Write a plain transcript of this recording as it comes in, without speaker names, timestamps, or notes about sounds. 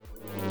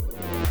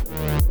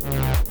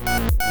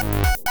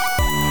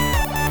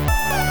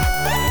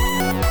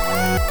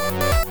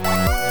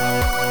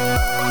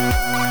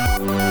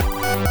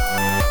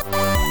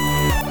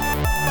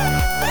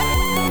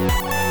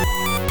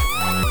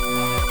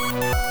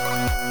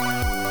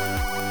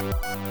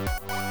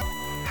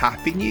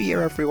Happy New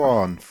Year,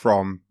 everyone,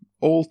 from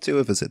all two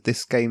of us at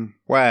This Game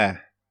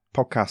Where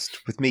podcast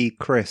with me,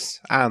 Chris,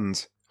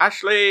 and...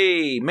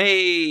 Ashley!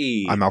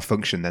 Me! I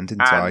malfunctioned then,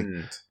 didn't I?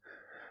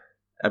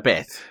 A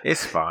bit.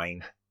 It's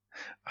fine.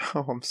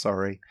 Oh, I'm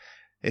sorry.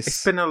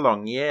 It's been a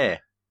long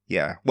year.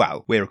 Yeah,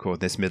 well, we're recording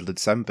this middle of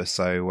December,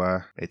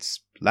 so it's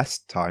less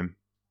time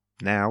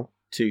now.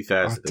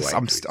 2/3 of the way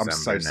I'm December,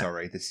 so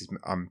sorry.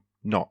 I'm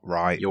not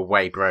right. You're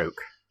way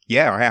broke.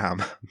 Yeah, I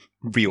am.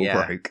 Real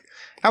broke.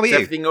 How are you?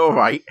 Is everything all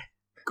right?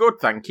 Good,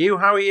 thank you.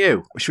 How are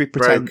you? Should we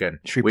pretend? Broken.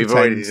 Should We've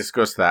already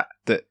discussed that.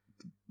 That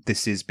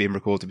this is being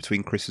recorded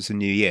between Christmas and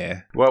New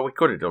Year. Well, we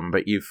could have done,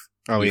 but you've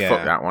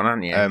fucked that one,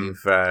 haven't you?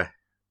 You've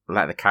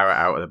let the carrot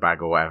out of the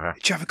bag or whatever.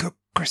 Did you have a good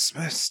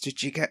Christmas?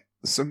 Did you get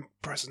some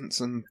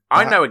presents and?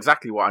 I know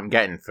exactly what I'm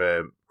getting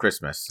for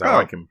Christmas, so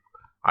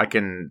I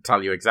can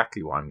tell you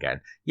exactly what I'm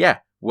getting. Yeah,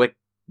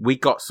 we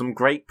got some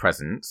great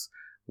presents,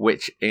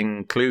 which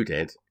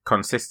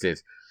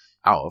consisted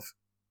of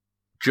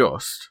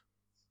just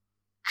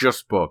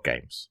board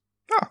games.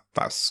 Oh,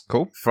 that's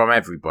cool. From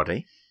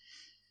everybody,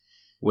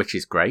 which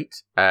is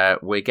great.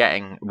 We got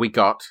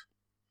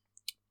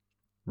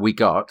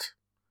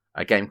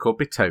a game called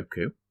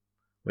Bitoku,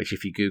 which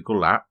if you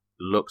Google that,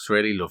 looks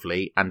really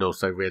lovely and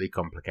also really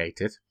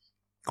complicated.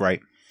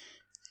 Great.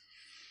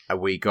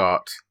 We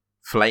got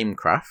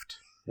Flamecraft,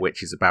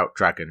 which is about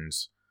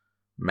dragons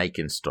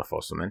making stuff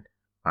or something,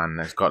 and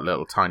it's got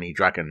little tiny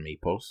dragon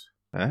meeples.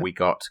 We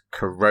got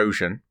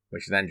Corrosion,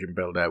 which is an engine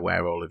builder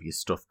where all of your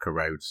stuff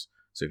corrodes,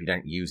 so if you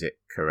don't use it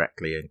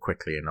correctly and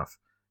quickly enough,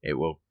 it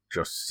will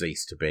just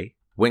cease to be.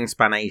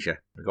 Wingspan Asia.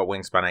 We got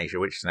Wingspan Asia,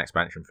 which is an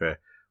expansion for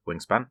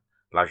Wingspan.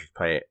 Allows you to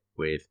play it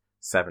with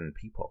 7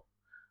 people.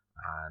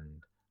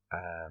 And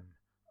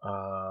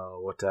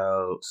what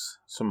else?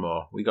 Some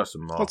more. We got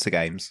some more. Lots of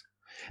games.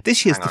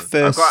 This year's the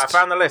first. I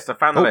found the list.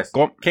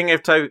 Go on. King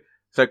of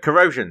So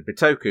Corrosion,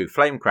 Bitoku,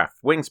 Flamecraft,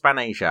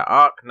 Wingspan Asia,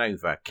 Arc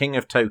Nova, King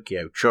of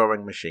Tokyo,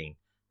 Turing Machine.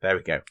 There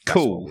we go. That's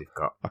cool. What we've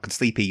got. I can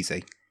sleep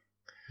easy.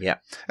 Yeah.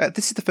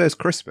 This is the first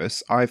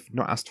Christmas I've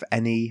not asked for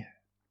any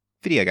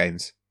video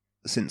games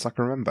since I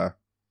can remember.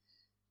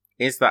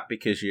 Is that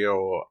because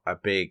you're a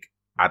big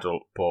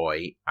adult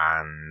boy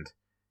and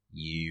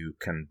you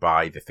can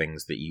buy the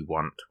things that you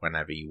want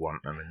whenever you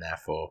want them, and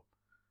therefore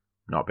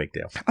not a big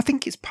deal? I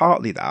think it's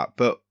partly that,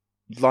 but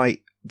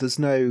like there's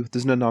none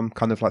I'm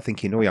kind of like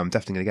thinking, oh yeah, I'm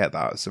definitely going to get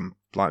that. So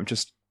I'm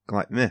just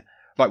like meh.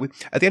 Like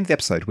at the end of the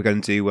episode, we're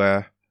going to do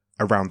a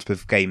roundup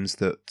of games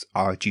that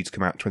are due to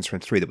come out in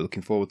 2023 that we're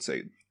looking forward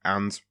to.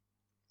 And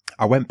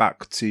I went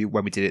back to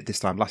when we did it this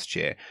time last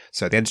year.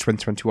 So at the end of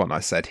 2021, I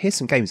said, here's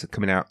some games that are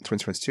coming out in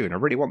 2022, and I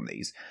really want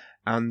these.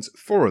 And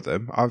 4 of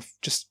them I've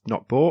just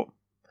not bought.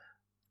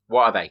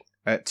 What are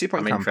they? 2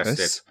 Point I'm Campus,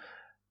 interested.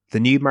 the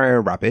new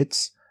Mario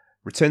Rabbids,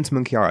 Return to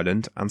Monkey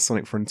Island, and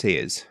Sonic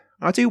Frontiers.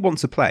 I do want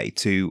to play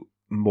to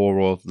more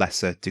or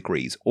lesser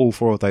degrees all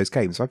 4 of those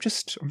games. I'm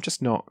just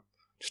not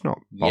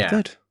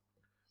bothered. Yeah.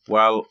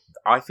 Well,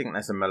 I think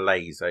there's a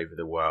malaise over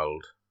the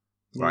world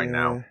right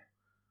now.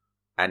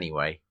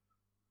 Anyway,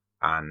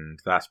 and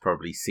that's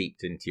probably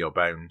seeped into your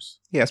bones.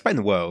 Yeah, it's been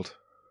the world.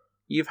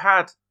 You've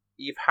had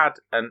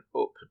an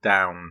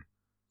up-down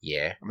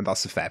year. I mean,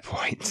 that's a fair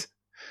point.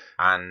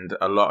 And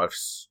a lot of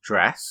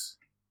stress.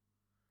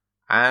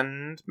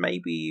 And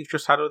maybe you've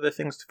just had other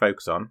things to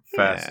focus on,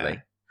 firstly.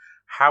 Yeah.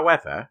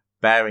 However,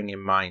 bearing in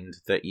mind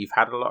that you've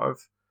had a lot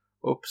of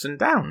ups and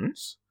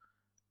downs,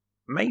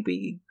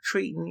 maybe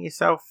treating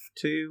yourself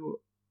to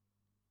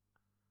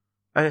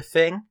a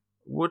thing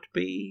would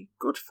be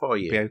good for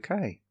you. Be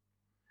okay.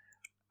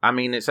 I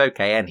mean, it's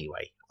okay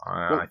anyway.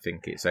 I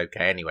think it's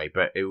okay anyway,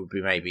 but it would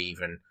be maybe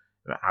even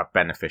have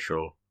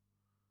beneficial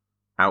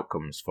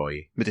outcomes for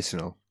you.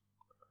 Medicinal.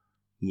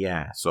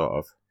 Yeah, sort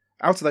of.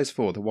 Out of those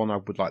 4, the one I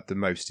would like the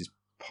most is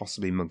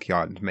possibly Monkey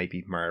Island,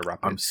 maybe Mario Rabbids.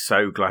 I'm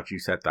so glad you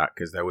said that,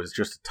 because there was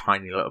just a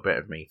tiny little bit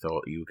of me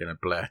thought you were going to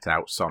blurt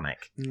out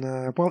Sonic.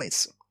 No, well,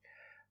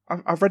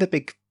 I've read a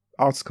big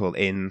article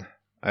in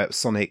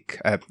Sonic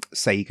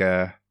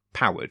Sega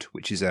Powered,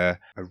 which is a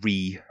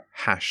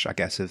rehash, I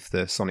guess, of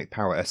the Sega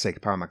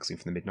Power magazine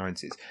from the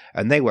mid-90s,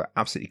 and they were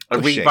absolutely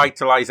gushing. A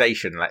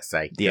revitalisation, let's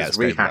say. Yeah,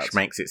 rehash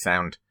makes it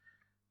sound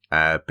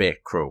a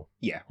bit cruel.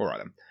 Yeah, all right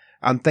then.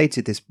 And they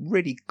did this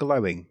really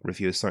glowing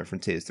review of Sonic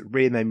Frontiers that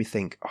really made me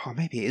think, oh,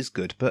 maybe it is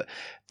good. But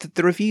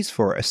the reviews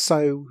for it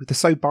they're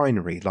so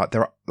binary. Like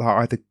they're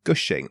either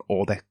gushing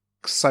or they're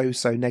so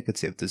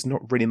negative. There's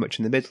not really much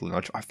in the middle.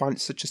 And I find it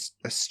such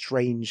a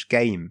strange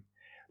game.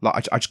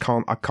 Like I just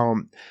can't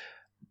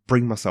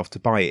bring myself to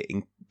buy it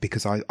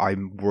because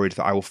I'm worried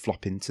that I will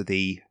flop into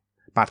the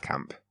bad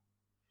camp.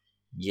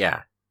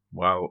 Yeah.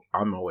 Well,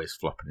 I'm always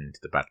flopping into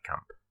the bad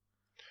camp.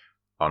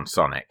 On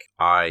Sonic,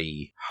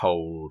 I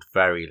hold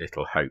very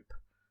little hope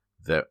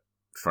that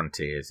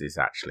Frontiers is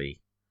actually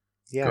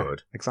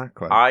good.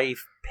 Exactly.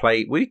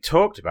 We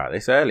talked about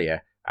this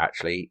earlier,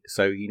 actually,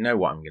 so you know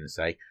what I'm going to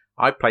say.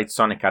 I played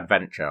Sonic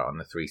Adventure on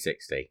the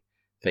 360,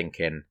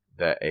 thinking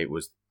that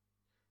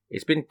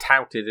it's been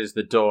touted as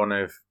the dawn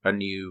of a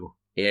new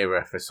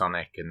era for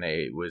Sonic, and that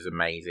it was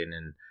amazing,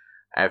 and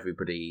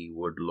everybody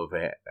would love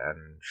it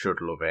and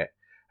should love it.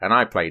 And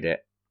I played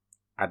it,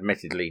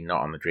 admittedly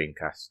not on the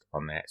Dreamcast,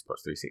 on the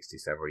Xbox 360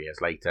 several years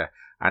later,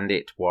 and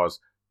it was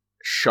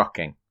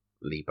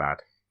shockingly bad.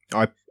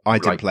 I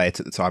didn't play it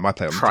at the time. I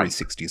played it on the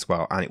 360 as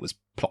well, and it was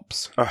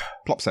plops.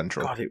 Plop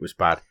central. God, it was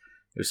bad.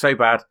 It was so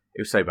bad.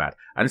 It was so bad.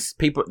 And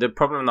the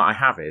problem that I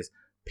have is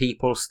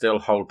people still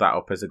hold that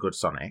up as a good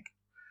Sonic,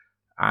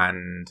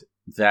 and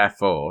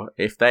therefore,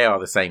 if they are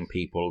the same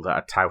people that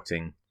are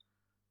touting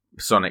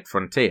Sonic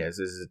Frontiers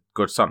as a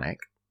good Sonic,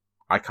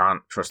 I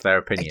can't trust their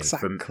opinion.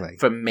 Exactly.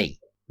 For me.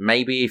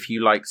 Maybe if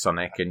you like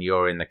Sonic and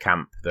you're in the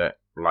camp that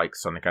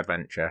likes Sonic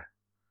Adventure,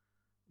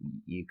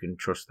 you can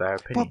trust their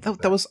opinion. Well,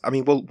 there was. I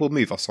mean, we'll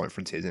move off Sonic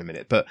Frontiers in a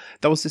minute, but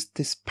there was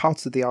this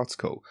part of the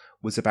article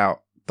was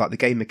about like the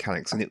game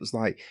mechanics, and it was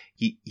like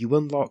you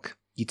unlock.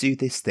 You do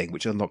this thing,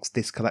 which unlocks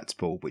this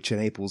collectible, which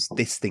enables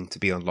this thing to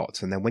be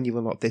unlocked. And then when you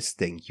unlock this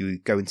thing, you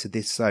go into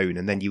this zone,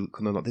 and then you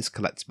can unlock this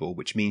collectible,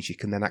 which means you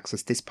can then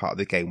access this part of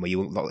the game where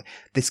you unlock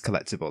this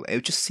collectible.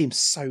 It just seems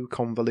so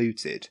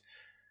convoluted.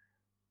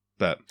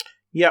 But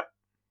yep,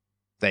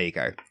 there you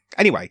go.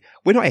 Anyway,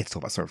 we're not here to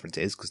talk about Sonic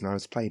Frontiers because no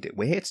one's played it.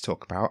 We're here to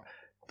talk about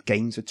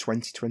games of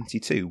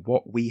 2022,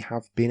 what we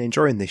have been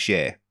enjoying this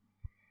year.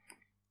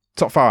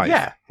 Top 5.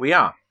 Yeah, we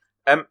are.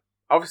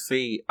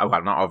 Obviously,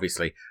 well, not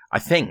obviously, I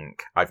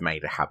think I've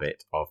made a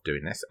habit of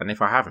doing this, and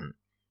if I haven't,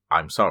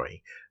 I'm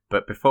sorry.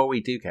 But before we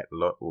do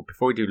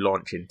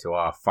launch into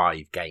our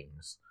 5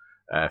 games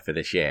for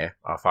this year,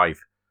 our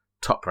 5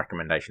 top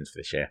recommendations for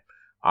this year,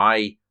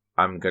 I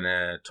am going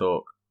to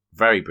talk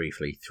very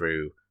briefly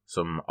through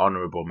some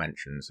honourable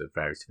mentions of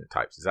various different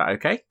types. Is that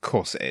okay? Of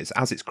course it is,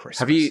 as it's Christmas.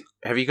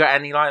 Have you got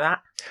any like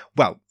that?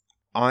 Well,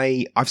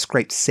 I've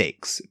scraped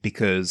 6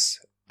 because,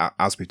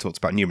 as we've talked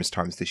about numerous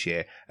times this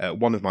year,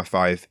 one of my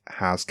 5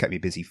 has kept me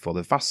busy for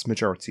the vast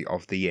majority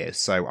of the year.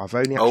 So I've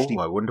only actually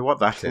I wonder what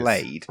that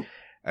played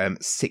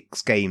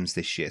 6 games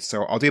this year.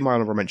 So I'll do my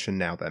honourable mention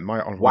now then.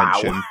 My honourable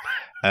mention,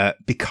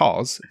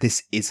 because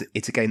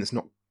it's a game that's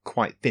not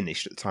quite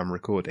finished at the time of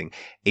recording,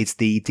 it's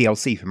the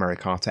DLC for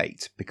Mario Kart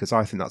 8, because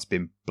I think that's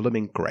been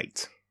blooming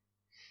great.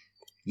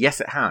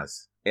 Yes, it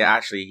has. It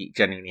actually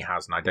genuinely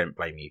has, and I don't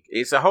blame you.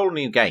 It's a whole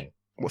new game.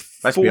 Well,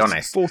 Let's be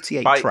honest.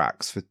 48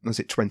 tracks for, was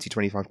it 20,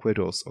 25 quid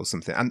or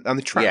something? And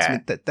the tracks, I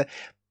mean,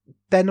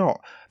 they're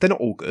not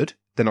all good.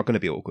 They're not going to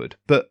be all good,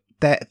 but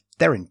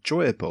they're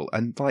enjoyable.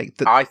 And like,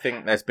 I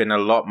think there's been a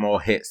lot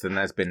more hits than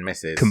there's been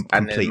misses,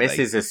 and the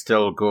misses are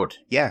still good.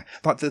 Yeah,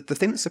 like the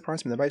thing that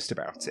surprised me the most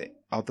about it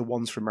are the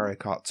ones from Mario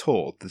Kart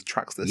Tour, the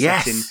tracks that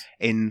are set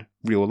in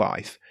real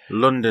life,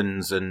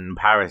 London's and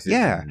Paris.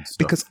 Yeah, and stuff.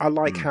 Because I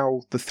like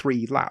how the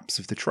 3 laps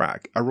of the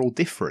track are all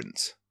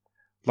different.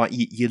 Like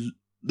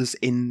there's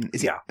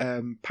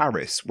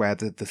Paris, where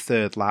the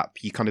 3rd lap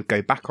you kind of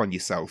go back on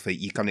yourself,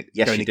 you kind of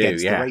going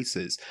against the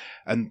races,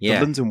 and the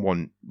London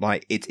one,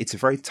 like it's a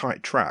very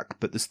tight track,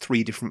 but there's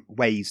 3 different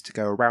ways to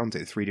go around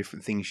it, 3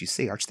 different things you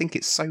see. I just think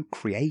it's so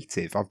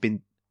creative. I've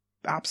been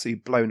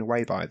absolutely blown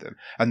away by them,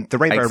 and the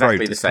Rainbow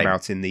Road that's come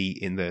out in the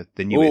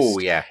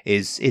newest,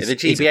 is the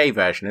GBA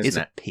version, isn't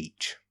it? A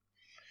peach.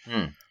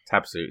 It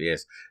absolutely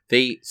is.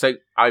 So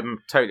I'm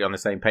totally on the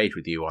same page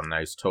with you on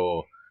those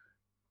Tour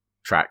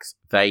tracks.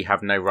 They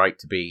have no right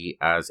to be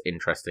as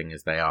interesting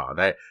as they are.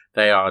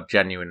 They are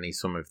genuinely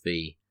some of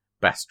the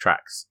best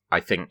tracks,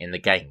 I think, in the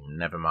game,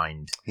 never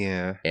mind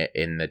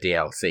in the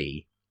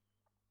DLC.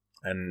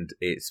 And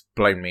it's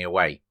blown me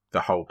away,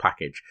 the whole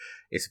package.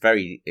 It's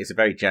a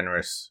very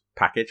generous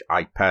package,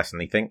 I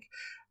personally think,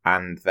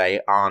 and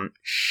they aren't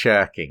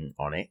shirking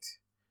on it.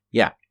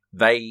 Yeah,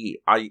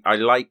 I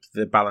like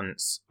the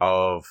balance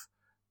of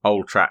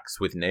old tracks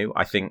with new.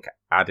 I think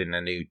adding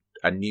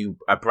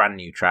a brand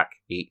new track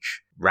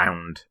each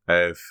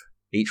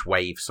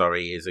wave,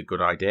 is a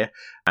good idea,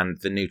 and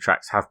the new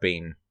tracks have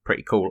been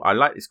pretty cool. I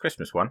like this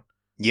Christmas one.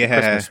 Yeah,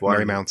 the Christmas one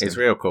Merry Mountain. It's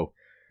real cool.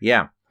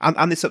 Yeah,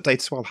 and this update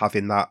as well,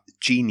 having that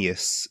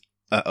genius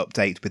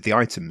update with the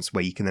items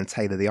where you can then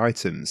tailor the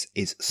items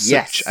is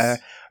such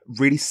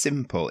really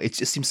simple. It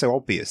just seems so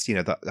obvious,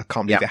 that I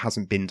can't believe it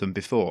hasn't been done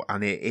before,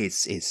 and it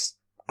is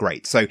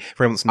great. So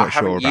for everyone that's not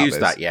sure about this, I haven't used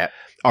that yet.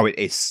 Oh, it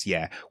is,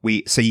 yeah.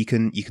 So you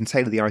can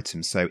tailor the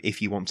items. So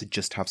if you want to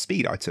just have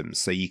speed items,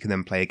 so you can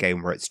then play a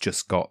game where it's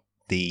just got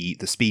the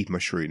speed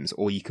mushrooms,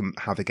 or you can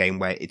have a game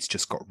where it's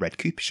just got red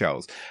Koopa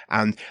shells.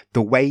 And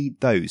the way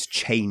those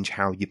change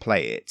how you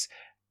play it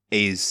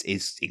is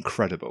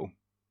incredible.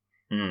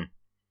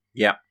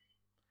 Yeah.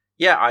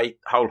 Yeah, I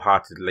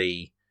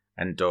wholeheartedly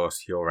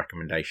endorse your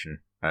recommendation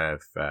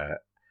of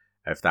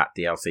that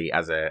DLC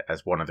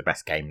as one of the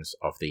best games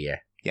of the year.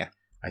 Yeah.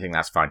 I think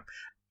that's fine.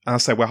 And I'll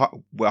say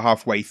we're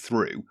halfway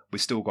through.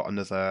 We've still got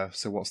another.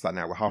 So what's that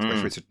now? We're halfway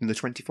through to the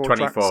 24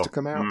 tracks to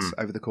come out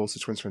over the course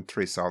of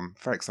 2023. So I'm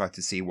very excited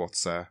to see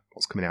what's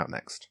coming out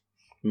next.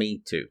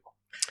 Me too.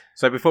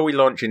 So before we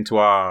launch into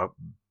our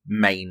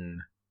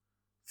main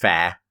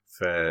fare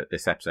for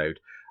this episode,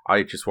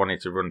 I just wanted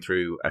to run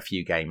through a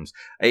few games.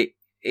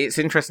 It's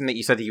interesting that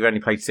you said that you've only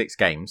played 6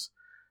 games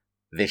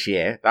this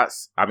year.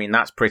 That's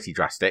pretty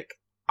drastic.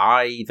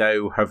 I,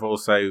 though, have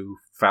also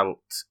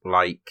felt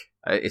like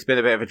it's been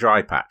a bit of a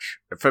dry patch.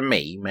 For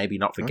me, maybe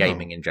not for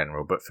gaming in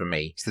general, but for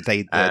me. It's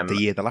the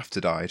year the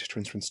laughter died,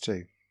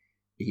 2022.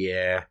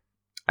 Yeah.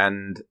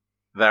 And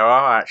there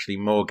are actually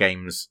more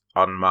games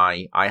on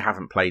my... I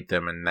haven't played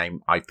them, and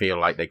I feel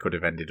like they could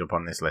have ended up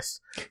on this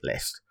list.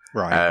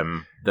 Right.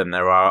 Than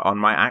there are on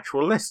my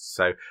actual list.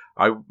 So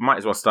I might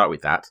as well start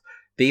with that.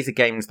 These are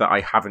games that I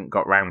haven't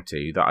got round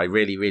to, that I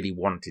really, really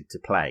wanted to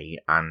play,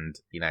 and,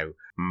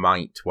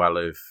 might well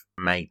have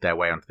made their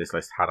way onto this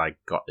list had I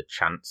got the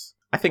chance.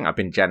 I think I've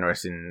been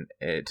generous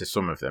to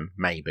some of them,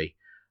 maybe,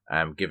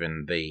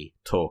 given the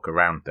talk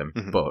around them.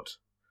 Mm-hmm. But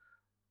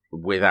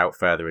without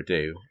further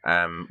ado,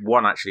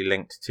 one actually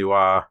linked to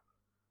our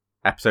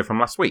episode from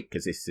last week,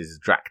 because this is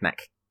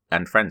Draknek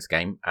and Friends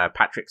game,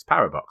 Patrick's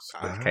Parabox,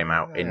 which came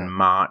out in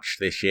March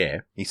this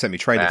year. You sent me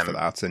trailers for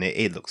that, and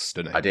it looks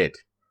stunning. I did.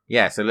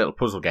 Yeah, it's a little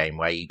puzzle game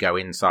where you go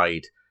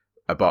inside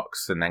a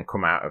box and then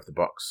come out of the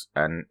box,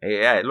 and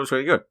it looks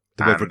really good.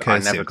 The word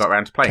recursive I never got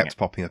around to playing kept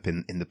popping up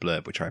in the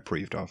blurb, which I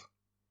approved of.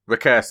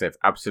 Recursive,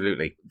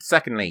 absolutely.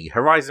 Secondly,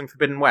 Horizon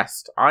Forbidden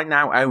West. I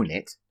now own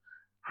it.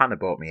 Hannah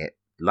bought me it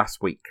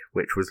last week,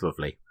 which was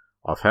lovely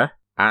of her.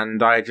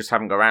 And I just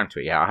haven't got around to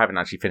it yet. I haven't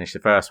actually finished the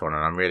first one,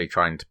 and I'm really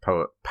trying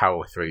to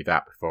power through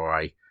that before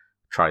I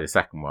try the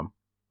second one.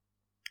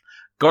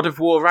 God of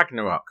War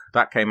Ragnarok.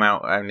 That came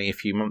out only a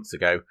few months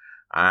ago,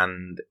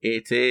 and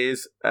it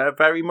is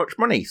very much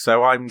money,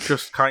 so I'm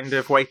just kind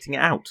of waiting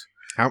it out.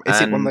 How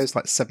is it one of those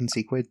like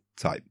 70 quid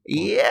type?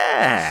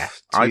 Yeah,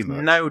 I've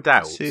no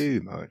doubt.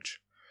 Too much.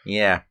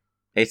 Yeah,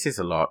 it is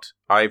a lot.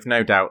 I've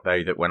no doubt,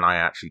 though, that when I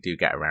actually do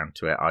get around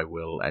to it, I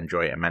will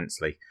enjoy it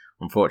immensely.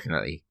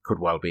 Unfortunately, could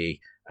well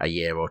be a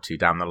year or two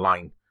down the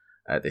line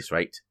at this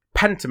rate.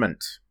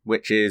 Pentiment,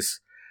 which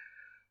is...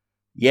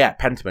 Yeah,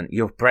 Pentiment.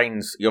 Your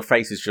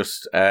face is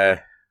just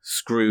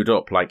screwed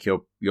up like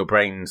your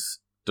brain's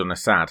done a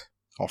sad.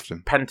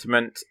 Often.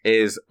 Pentiment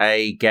is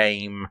a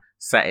game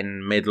set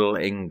in Middle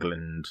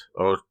England,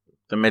 or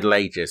the Middle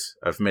Ages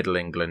of Middle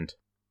England.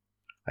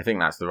 I think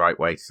that's the right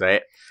way to say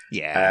it.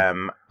 Yeah.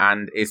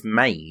 And is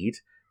made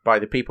by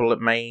the people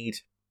that made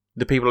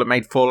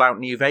Fallout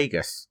New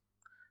Vegas.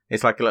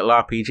 It's like a little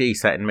RPG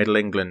set in Middle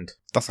England.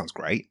 That sounds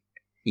great.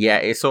 Yeah,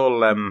 it's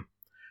all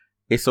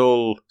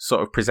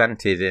sort of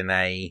presented in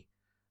a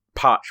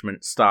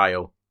parchment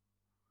style.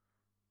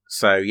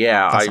 So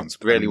yeah, I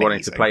really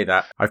wanted to play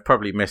that. I've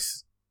probably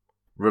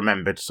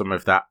misremembered some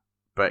of that,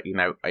 but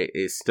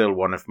it's still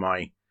one of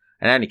my...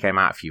 And it only came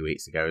out a few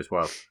weeks ago as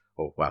well.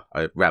 Or, well,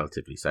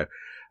 relatively so.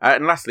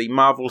 And lastly,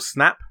 Marvel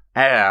Snap.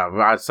 I've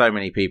had so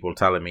many people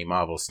telling me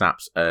Marvel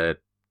Snap's a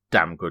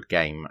damn good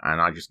game,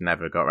 and I just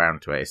never got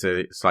around to it.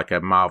 It's like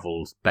a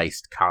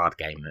Marvel-based card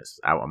game that's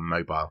out on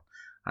mobile,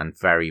 and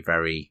very,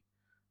 very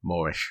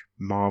Moorish.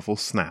 Marvel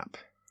Snap.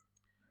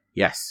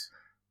 Yes.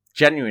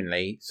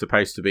 Genuinely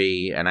supposed to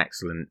be an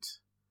excellent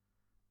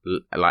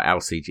like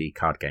LCG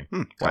card game.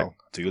 Well,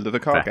 do you love a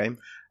card game?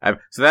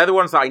 So they're the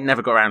ones that I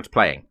never got around to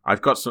playing.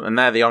 I've got some, and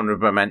they're the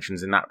honourable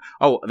mentions in that.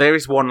 Oh, there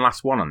is one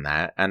last one on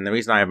there, and the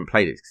reason I haven't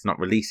played it is it's not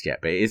released yet,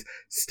 but it is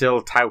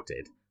still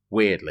touted,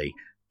 weirdly,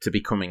 to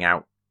be coming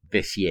out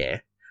this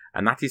year,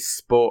 and that is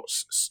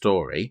Sports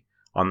Story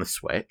on the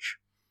Switch.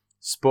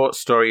 Sports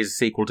Story is a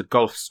sequel to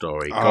Golf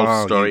Story.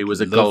 Golf Story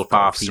was a golf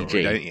RPG.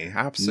 Story, don't you?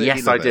 Absolutely.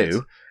 Yes, I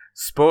do.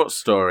 Sports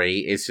Story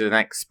is an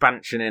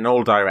expansion in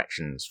all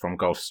directions from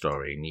Golf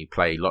Story, and you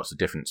play lots of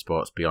different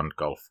sports beyond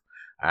golf.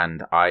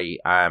 And I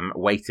am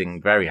waiting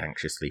very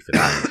anxiously for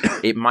that.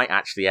 It might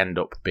actually end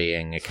up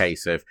being a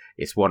case of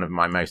it's one of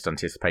my most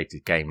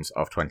anticipated games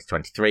of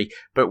 2023,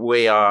 but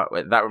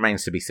that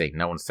remains to be seen.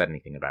 No one's said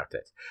anything about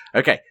it.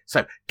 Okay,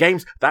 so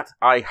games that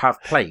I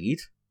have played.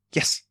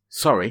 Yes.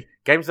 Sorry,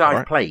 games that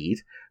I've played,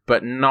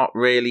 but not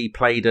really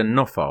played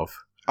enough of.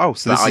 Oh,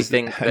 so this is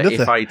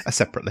a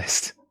separate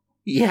list.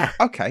 Yeah.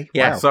 Okay.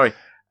 Yeah, wow. Sorry.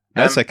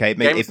 That's okay.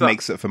 It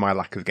makes up for my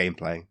lack of game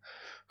playing.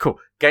 Cool.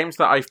 Games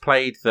that I've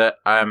played that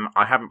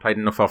I haven't played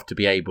enough of to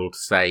be able to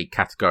say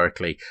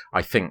categorically,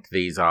 I think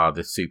these are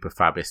the super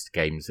fabbest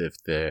games of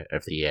the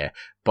year.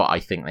 But I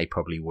think they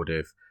probably would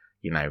have,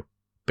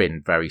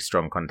 been very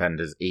strong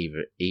contenders,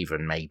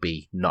 even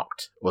maybe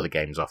knocked other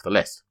games off the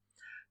list.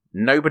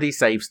 Nobody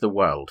Saves the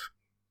World.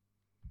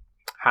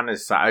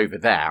 Hannah's sat over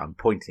there. I'm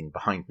pointing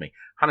behind me.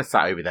 Hannah's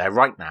sat over there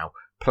right now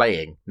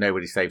playing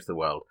Nobody Saves the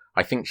World.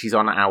 I think she's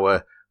on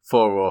hour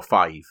 4 or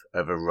 5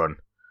 of a run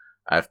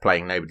of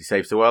playing Nobody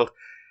Saves the World.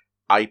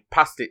 I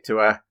passed it to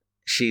her.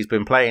 She's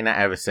been playing it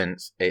ever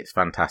since. It's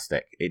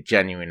fantastic. It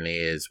genuinely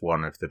is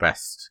one of the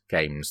best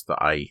games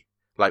that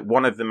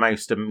one of the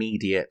most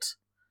immediate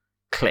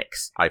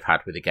clicks I've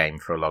had with a game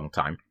for a long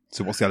time.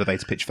 So what's the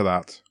elevator pitch for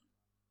that?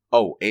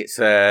 Oh, it's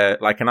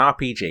like an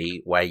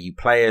RPG where you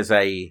play as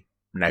a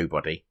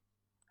nobody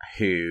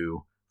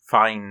who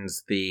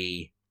finds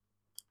a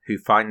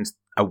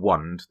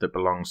wand that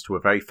belongs to a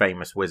very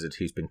famous wizard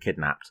who's been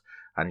kidnapped,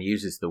 and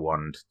uses the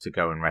wand to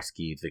go and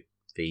rescue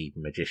the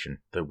magician,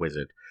 the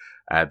wizard.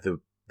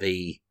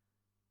 The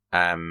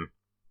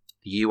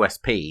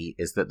USP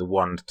is that the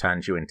wand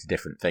turns you into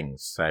different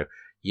things. So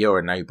you're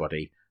a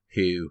nobody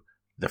who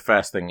the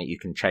first thing that you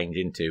can change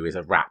into is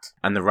a rat,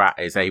 and the rat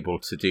is able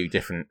to do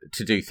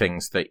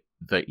things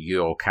that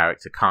your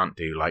character can't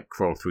do, like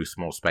crawl through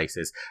small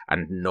spaces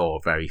and gnaw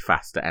very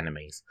fast at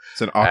enemies.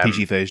 So an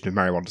RPG version of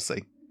Mario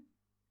Odyssey.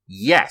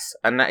 Yes,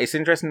 and it's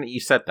interesting that you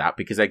said that,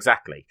 because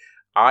exactly,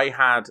 I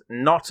had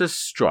not as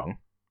strong,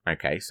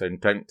 okay, so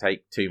don't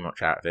take too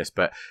much out of this,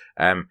 but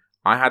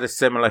I had a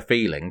similar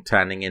feeling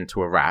turning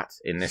into a rat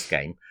in this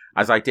game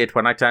as I did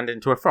when I turned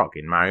into a frog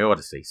in Mario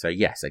Odyssey. So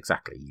yes,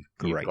 exactly,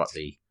 you've got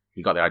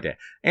the idea.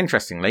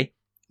 Interestingly,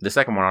 the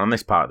second one on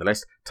this part of the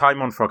list,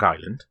 Time on Frog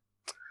Island.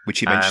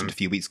 Which you mentioned a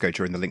few weeks ago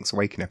during the Link's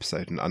Awakening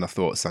episode, and I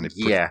thought it sounded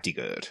pretty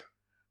good.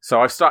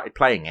 So I've started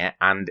playing it,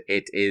 and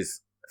it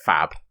is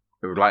fab.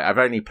 Like, I've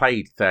only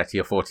played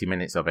 30 or 40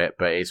 minutes of it,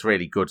 but it's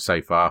really good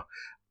so far.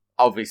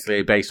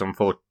 Obviously, based on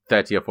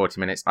 30 or 40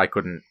 minutes, I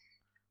couldn't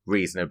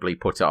reasonably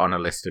put it on a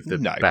list of the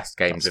best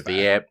games of the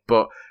year.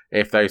 But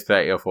if those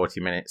 30 or 40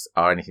 minutes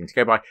are anything to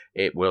go by,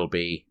 it will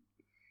be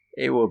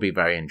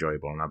very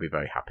enjoyable, and I'll be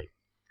very happy.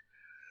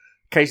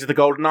 Case of the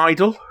Golden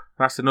Idol.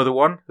 That's another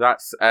one.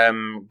 That's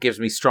gives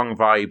me strong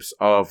vibes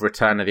of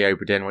Return of the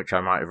Obra Dinn, which I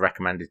might have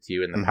recommended to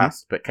you in the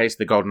past. But Case of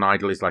the Golden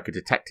Idol is like a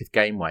detective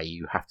game where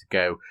you have to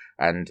go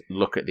and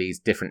look at these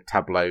different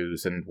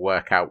tableaus and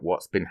work out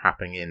what's been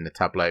happening in the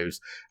tableaus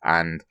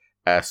and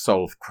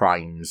solve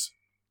crimes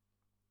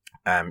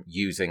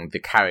using the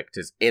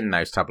characters in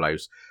those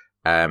tableaus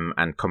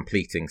and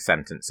completing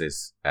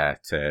sentences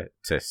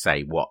to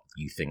say what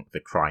you think the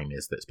crime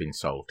is that's been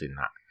solved in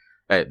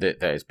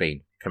that has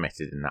been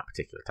committed in that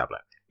particular tableau.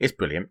 It's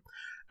brilliant.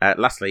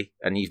 Lastly,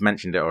 and you've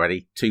mentioned it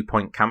already, 2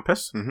 Point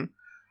Campus. Mm-hmm.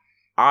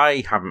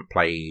 I haven't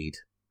played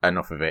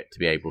enough of it to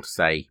be able to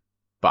say,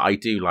 but I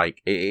do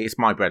like it. It's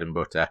my bread and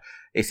butter.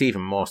 It's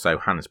even more so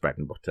Hannah's bread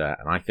and butter,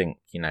 and I think,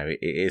 it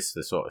is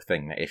the sort of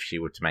thing that if she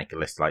were to make a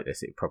list like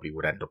this, it probably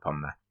would end up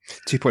on there.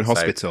 2 Point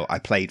Hospital, I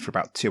played for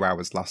about 2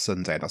 hours last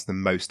Sunday, and that's the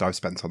most I've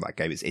spent on that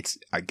game. It's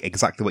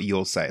exactly what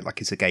you're saying. Like,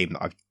 it's a game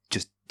that I've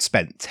just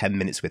spent 10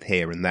 minutes with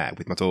here and there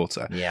with my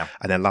daughter. Yeah.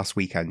 And then last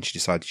weekend, she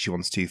decided she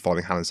wants to,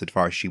 following Hannah's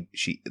advice,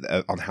 she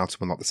on how to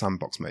unlock the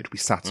sandbox mode. We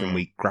sat and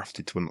we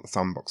grafted to unlock the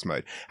sandbox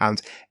mode.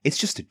 And it's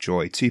just a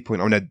joy. 2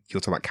 Point, I know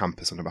you're talking about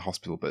Campus, I'm talking about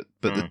Hospital, but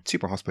the 2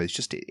 Point Hospital is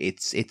just,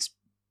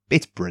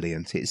 it's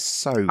brilliant. It's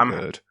so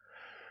good.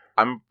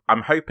 I'm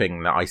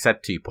hoping that I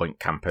said 2 Point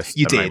Campus.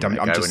 You did.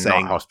 I'm just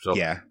saying Hospital.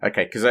 Yeah.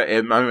 Okay, because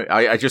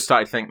I just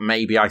started to think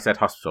maybe I said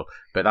Hospital,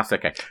 but that's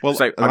okay. Well,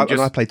 so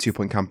I played 2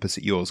 Point Campus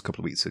at yours a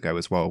couple of weeks ago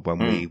as well when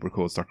we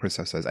recorded our Chris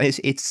episodes, and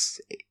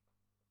it's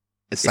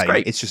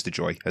great. It's just a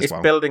joy as well.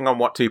 It's building on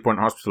what 2 Point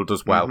Hospital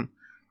does well,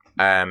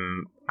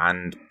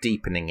 and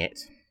deepening it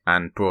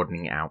and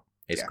broadening it out.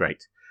 It's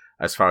great,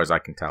 as far as I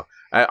can tell.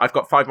 I've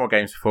got 5 more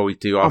games before we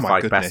do our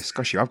 5 best.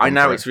 Gosh, I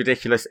know, it's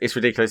ridiculous. It's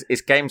ridiculous.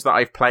 It's games that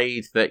I've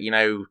played that,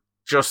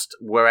 just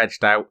were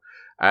edged out.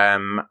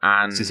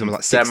 And so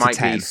like there might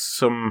be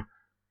some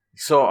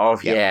sort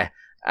of,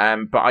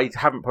 but I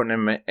haven't put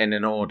them in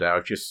an order.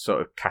 I've just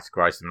sort of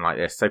categorized them like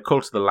this. So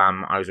Cult of the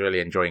Lamb, I was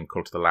really enjoying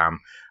Cult of the Lamb.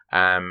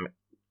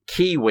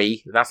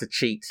 Kiwi, that's a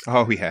cheat.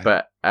 Oh, yeah.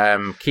 But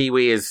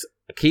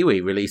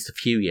Kiwi released a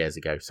few years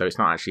ago, so it's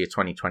not actually a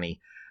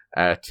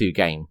 2022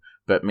 game.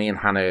 But me and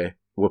Hannah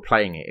were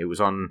playing it. It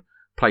was on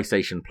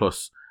PlayStation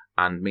Plus,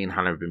 and me and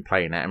Hannah have been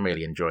playing it and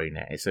really enjoying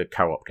it. It's a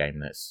co-op game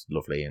that's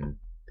lovely and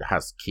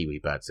has kiwi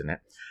birds in it.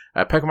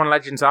 Pokemon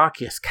Legends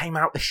Arceus came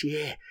out this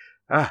year.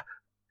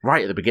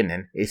 Right at the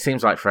beginning. It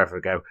seems like forever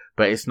ago,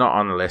 but it's not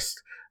on the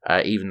list,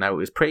 even though it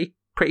was pretty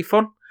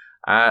fun.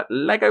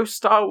 Lego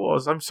Star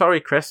Wars. I'm sorry,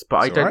 Chris,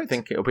 but I don't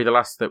think it'll be the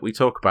last that we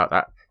talk about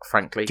that,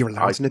 frankly. You're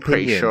allowed an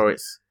opinion.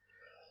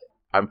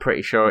 I'm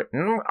pretty sure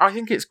I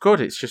think it's good.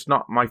 It's just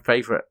not my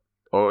favourite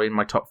or in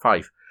my top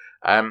 5.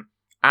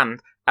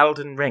 And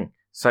Elden Ring.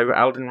 So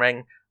Elden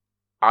Ring,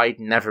 I'd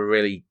never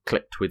really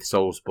clicked with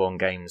Soulsborne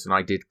games, and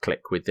I did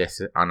click with this,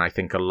 and I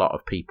think a lot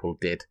of people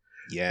did.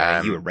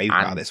 Yeah, you were raving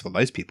about this. Well,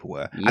 most people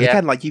were. Yeah. And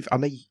again, like I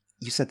know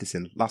you said this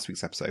in last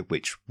week's episode,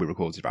 which we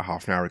recorded about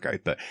half an hour ago,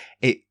 but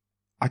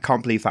I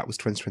can't believe that was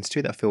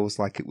 2022. That feels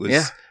like it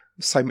was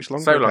so much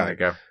longer ago. So long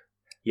ago.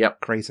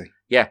 Yep. Crazy.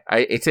 Yeah,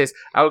 it is.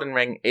 Elden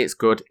Ring, it's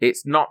good.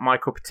 It's not my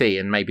cup of tea,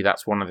 and maybe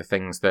that's one of the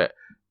things that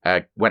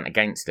went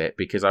against it,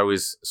 because I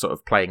was sort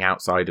of playing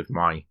outside of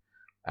my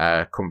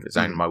comfort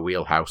zone, my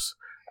wheelhouse.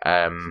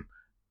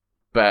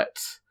 But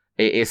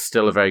it is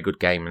still a very good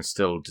game and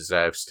still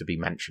deserves to be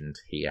mentioned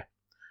here.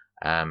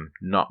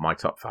 Not my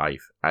top 5.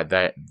 And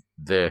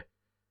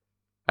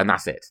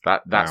that's it.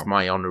 That's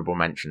my honourable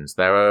mentions.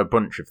 There are a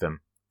bunch of them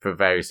for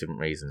various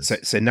different reasons.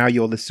 So now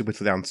you're listed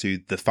whittled down to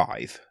the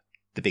 5,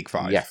 the big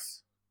 5.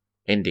 Yes,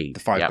 indeed. The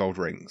 5 gold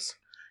rings.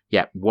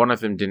 Yeah, one of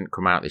them didn't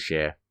come out this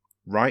year.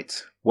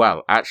 Right.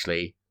 Well,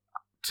 actually,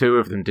 2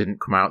 of them didn't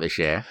come out this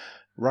year.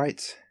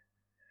 Right.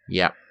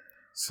 Yeah.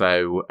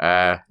 So,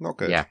 not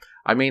good. Yeah.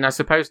 I mean, I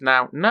suppose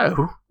now,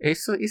 no,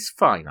 it's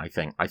fine, I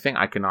think. I think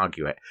I can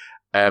argue it.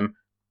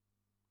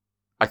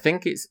 I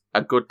think it's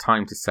a good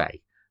time to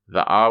say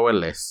that our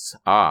lists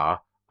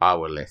are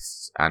our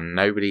lists, and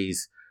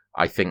nobody's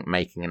I think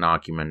making an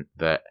argument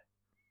that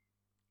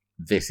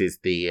this is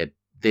the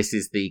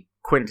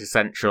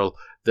quintessential,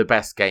 the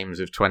best games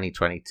of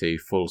 2022,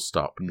 full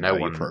stop.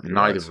 Neither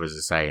of us are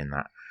saying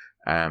that.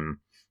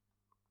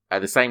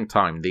 At the same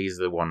time, these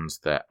are the ones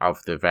that,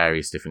 of the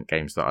various different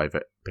games that I've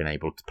been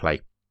able to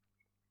play,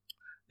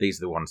 these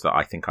are the ones that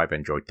I think I've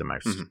enjoyed the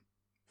most. Mm-hmm.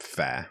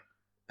 Fair.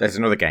 There's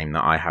another game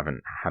that I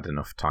haven't had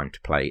enough time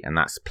to play, and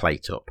that's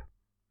PlateUp,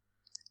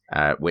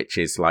 which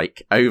is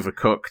like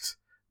Overcooked,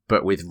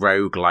 but with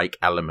rogue-like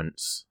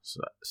elements.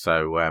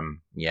 So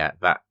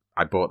that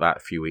I bought that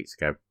a few weeks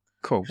ago.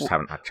 Cool. Just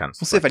haven't had a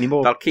chance. We'll see if any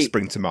more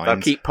spring to mind. They'll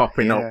keep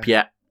popping up,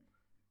 Yeah.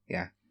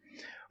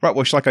 Right,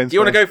 well, shall I go? Do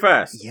you want to go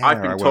first? Yeah,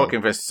 I've been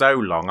talking for so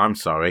long. I'm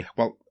sorry.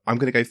 Well, I'm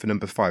going to go for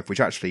number 5, which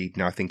actually,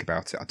 now I think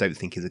about it, I don't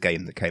think is a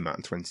game that came out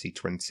in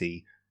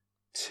 2022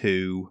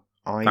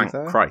 either.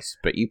 Thank Christ.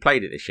 But you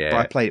played it this year. But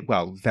I played it,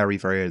 very,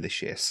 very early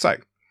this year. So,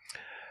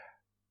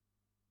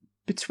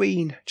 just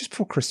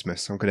before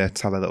Christmas, I'm going to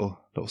tell a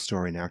little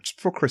story now. Just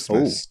before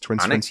Christmas,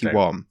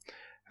 2021,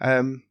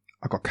 I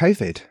got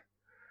COVID.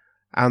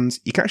 And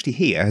you can actually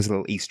hear, as a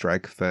little Easter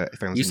egg for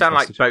if anyone's You sound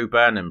interested. like Bo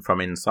Burnham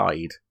from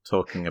Inside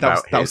talking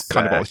about that was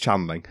kind of what I was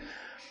channeling.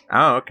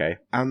 Oh, okay.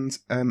 And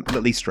a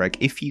little Easter egg,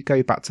 if you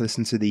go back to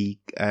listen to the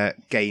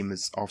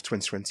Gamers of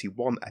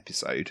 2021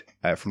 episode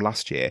from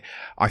last year,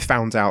 I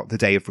found out the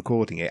day of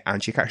recording it,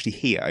 and you can actually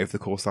hear over the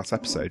course of that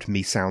episode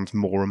me sound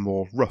more and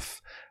more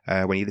rough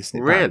when you listen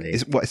to it back. Really?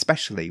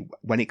 Especially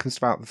when it comes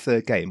to about the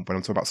third game, when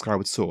I'm talking about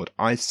Skyward Sword,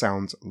 I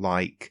sound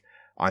like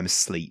I'm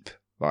asleep.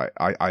 Like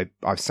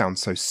I sound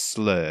so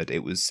slurred.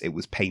 It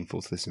was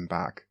painful to listen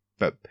back.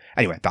 But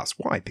anyway, that's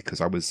why, because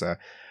I was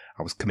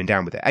coming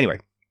down with it.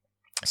 Anyway,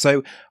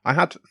 so I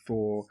had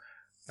for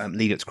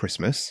lead up to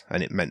Christmas,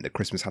 and it meant that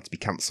Christmas had to be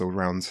cancelled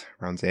around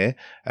here.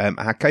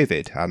 I had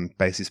COVID and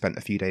basically spent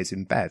a few days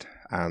in bed,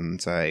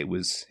 and it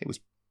was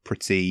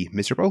pretty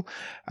miserable.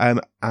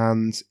 And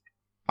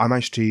I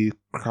managed to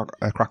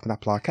crack an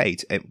Apple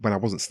Arcade when I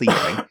wasn't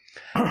sleeping,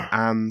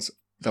 and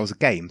there was a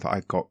game that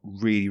I got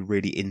really,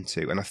 really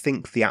into, and I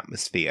think the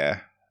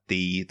atmosphere,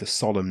 the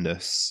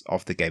solemnness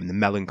of the game, the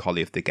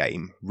melancholy of the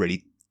game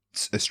really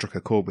struck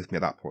a chord with me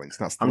at that point.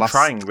 So that's the last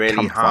trying really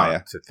Campfire.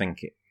 hard to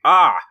think it.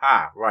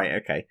 Right,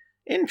 okay.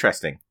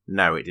 Interesting.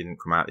 No, it didn't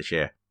come out this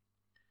year.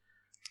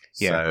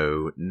 Yeah.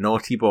 So,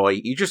 naughty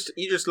boy. You just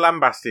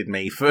lambasted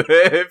me for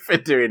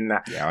doing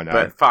that. Yeah, I know.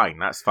 But fine,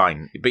 that's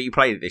fine. But you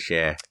played it this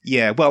year.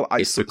 Yeah, well,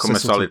 it's become a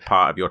solid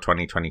part of your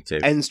 2022.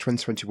 Ends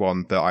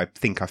 2021, but I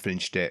think I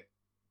finished it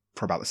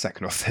for about the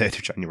 2nd or 3rd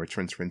of January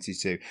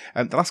 2022.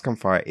 The Last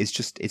Campfire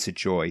is it's a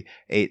joy.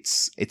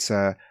 It's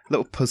a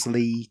little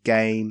puzzly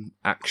game,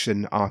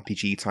 action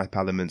RPG type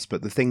elements,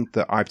 but the thing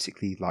that I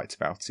particularly liked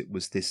about it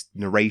was this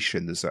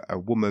narration. There's a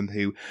woman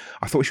who,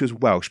 I thought she was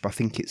Welsh, but I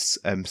think it's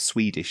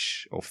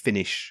Swedish or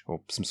Finnish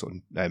or some sort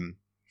of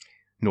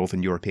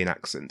Northern European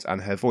accent,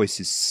 and her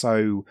voice is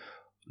so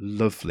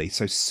lovely,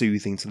 so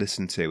soothing to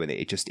listen to, and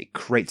it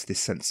creates this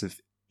sense of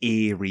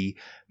eerie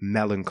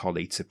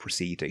melancholy to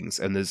proceedings.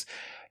 And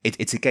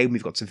it's a game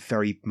we've got to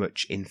very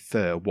much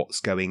infer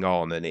what's going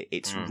on, and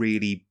it's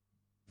really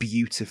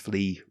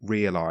beautifully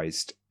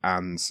realised,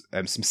 and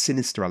some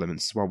sinister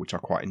elements as well, which I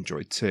quite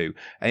enjoyed too.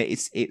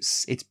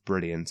 It's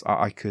brilliant.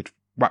 I could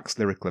wax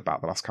lyrical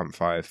about The Last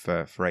Campfire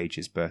for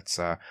ages, but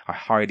I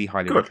highly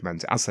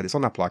recommend it. As I said, it's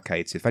on Apple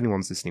Arcade, so if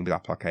anyone's listening with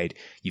Apple Arcade,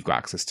 you've got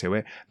access to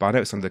it. But I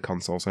know it's under the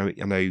consoles. I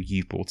know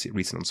you bought it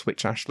recently on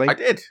Switch, Ashley. I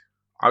did.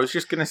 I was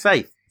just going to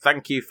say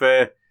thank you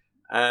for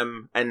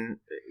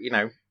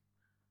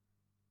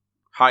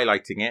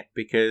highlighting it,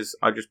 because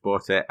I just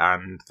bought it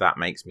and that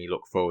makes me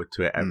look forward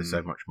to it ever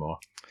so much more.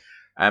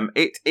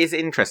 It is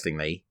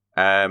interestingly,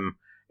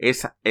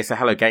 it's a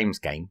Hello Games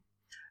game,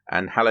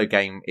 and Hello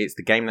Game, it's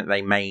the game that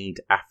they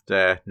made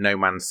after No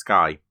Man's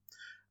Sky,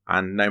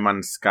 and No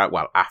Man's Sky,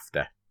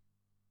 after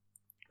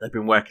they've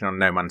been working on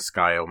No Man's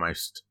Sky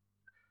almost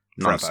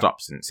non-stop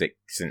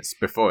since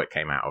before it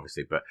came out,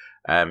 obviously, but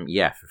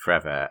for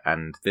forever.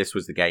 And this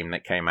was the game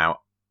that came out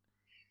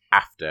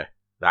after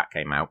that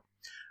came out.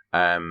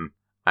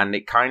 And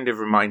it kind of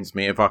reminds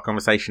me of our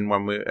conversation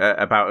when we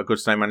about A Good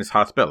Snowman is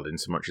Hard to Build, in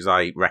so much as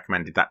I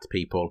recommended that to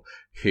people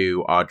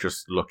who are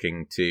just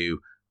looking to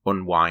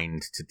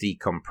unwind, to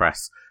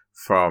decompress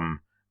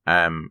from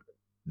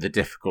the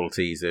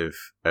difficulties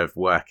of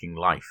working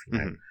life, you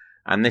know.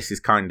 And this is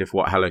kind of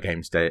what Hello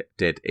Games did,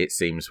 it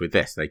seems, with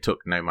this. They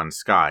took No Man's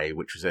Sky,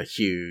 which was a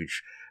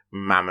huge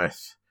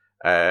mammoth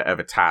of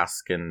a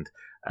task, and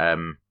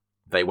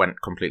they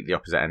went completely the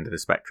opposite end of the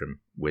spectrum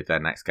with their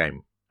next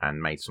game and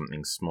made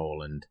something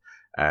small and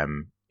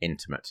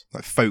intimate.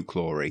 Like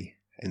folklore-y,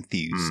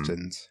 enthused,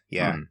 and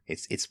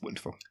it's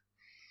wonderful.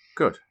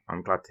 Good.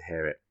 I'm glad to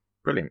hear it.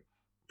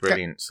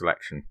 Brilliant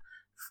selection.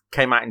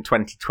 Came out in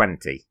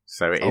 2020,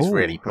 so it is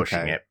really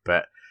pushing it,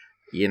 but,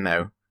 you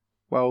know...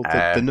 Well,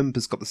 the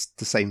number's got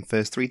the same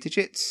first 3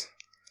 digits.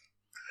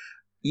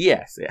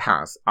 Yes, it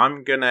has.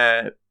 I'm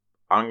gonna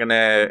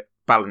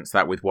balance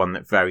that with one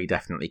that very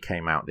definitely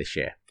came out this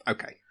year.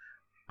 Okay.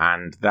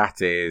 And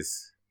that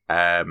is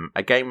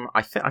a game.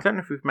 I don't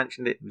know if we've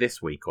mentioned it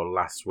this week or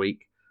last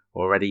week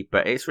already,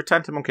 but it's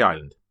Return to Monkey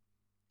Island.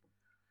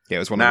 Yeah, it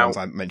was one of the ones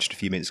I mentioned a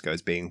few minutes ago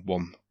as being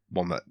one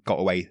that got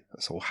away,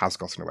 or has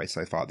gotten away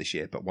so far this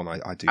year, but one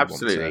I do want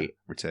to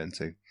return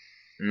to.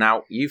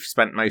 Now, you've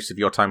spent most of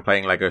your time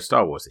playing Lego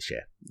Star Wars this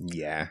year.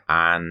 Yeah.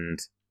 And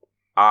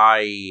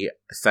I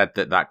said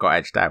that got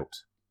edged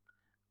out.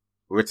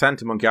 Return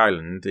to Monkey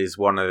Island is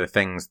one of the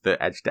things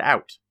that edged it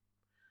out.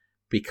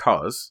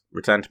 Because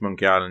Return to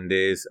Monkey Island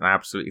is an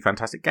absolutely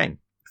fantastic game.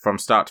 From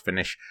start to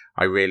finish,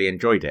 I really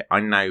enjoyed it.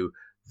 I know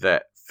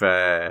that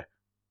for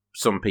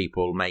some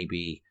people,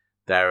 maybe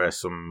there are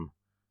some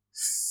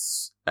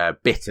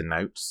bitter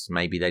notes.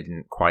 Maybe they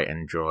didn't quite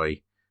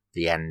enjoy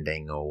the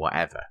ending or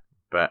whatever.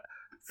 But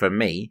for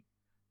me,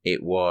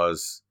 it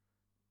was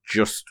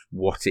just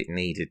what it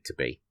needed to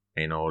be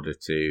in order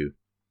to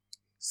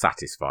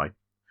satisfy.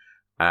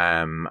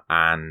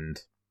 And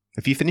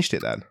have you finished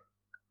it then?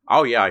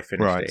 Oh yeah, I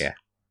finished it. Yeah.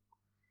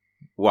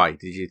 Why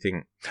did you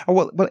think? Oh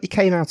well, it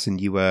came out and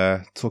you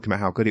were talking about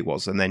how good it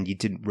was, and then you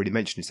didn't really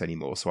mention it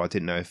anymore. So I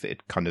didn't know if it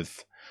had kind of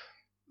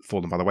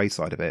fallen by the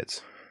wayside a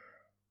bit.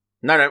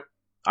 No,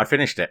 I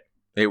finished it.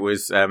 It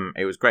was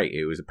great.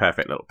 It was a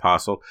perfect little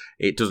parcel.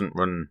 It doesn't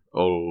run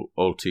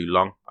all too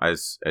long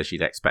as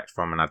you'd expect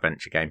from an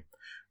adventure game,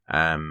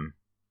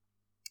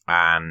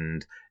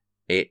 and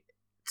it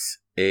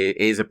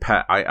is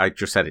I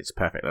just said it's a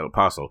perfect little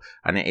parcel,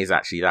 and it is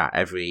actually that.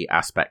 Every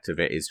aspect of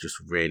it is just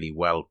really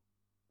well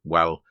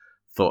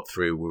thought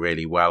through,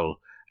 really well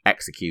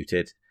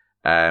executed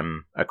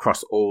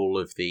across all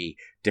of the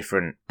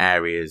different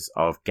areas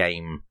of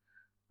game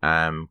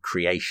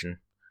creation.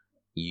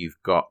 You've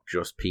got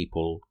just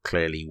people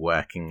clearly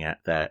working at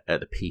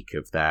the peak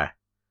of their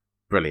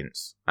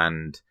brilliance.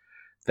 And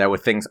there were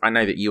things, I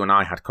know that you and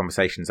I had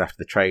conversations after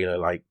the trailer,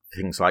 like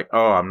things like,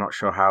 oh, I'm not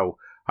sure how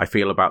I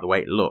feel about the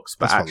way it looks.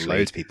 But that's actually, what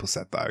loads of people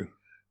said, though.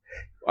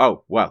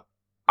 Oh, well,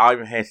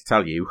 I'm here to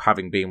tell you,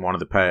 having been one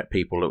of the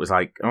people that was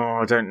like, oh,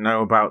 I don't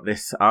know about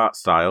this art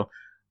style.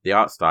 The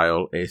art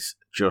style is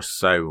just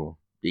so,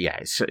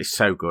 it's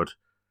so good.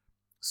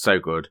 So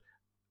good.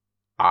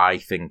 I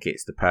think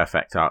it's the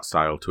perfect art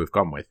style to have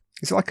gone with.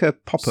 Is it like a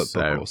pop-up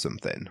book or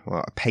something? Or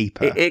a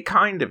paper? It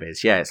kind of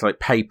is, yeah. It's like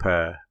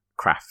paper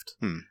craft.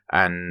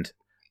 And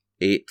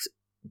it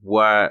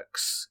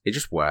works. It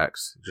just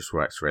works. It just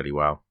works really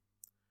well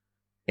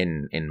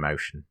in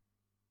motion.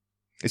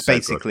 It's so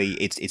basically,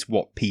 it's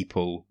what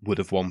people would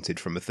have wanted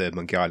from a third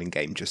Monkey Island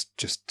game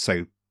just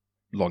so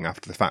long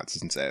after the fact,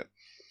 isn't it?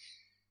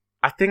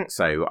 I think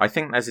so. I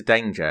think there's a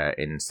danger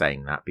in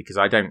saying that because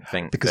I don't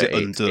think because that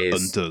it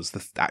undoes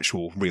the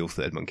actual real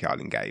third Monkey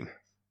Island game,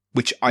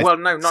 which I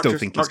still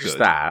think is good. Just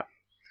that.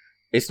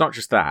 It's not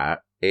just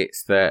that.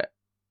 It's that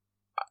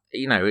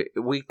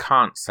we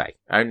can't say.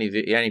 Only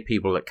the only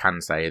people that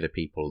can say are the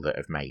people that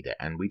have made it,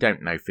 and we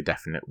don't know for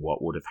definite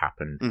what would have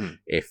happened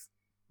if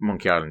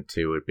Monkey Island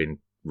 2 had been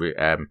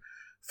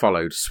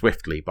followed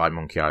swiftly by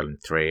Monkey Island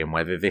 3, and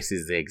whether this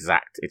is the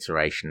exact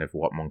iteration of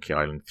what Monkey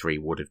Island 3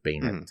 would have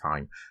been at the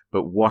time.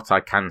 But what I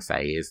can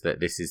say is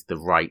that this is the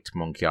right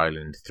Monkey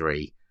Island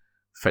 3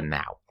 for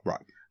now.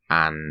 Right.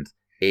 And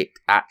it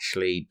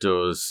actually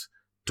does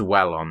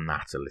dwell on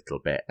that a little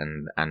bit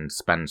and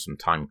spend some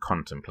time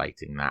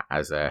contemplating that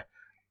as a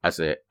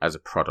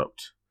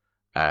product,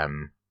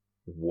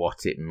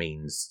 what it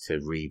means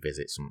to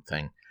revisit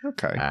something.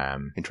 Okay.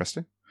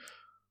 Interesting.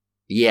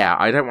 Yeah,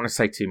 I don't want to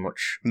say too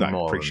much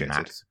more than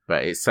that,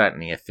 but it's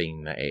certainly a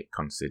theme that it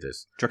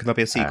considers. Do you reckon there'll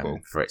be a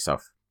sequel? For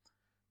itself?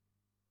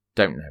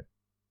 Don't know.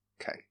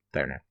 Okay.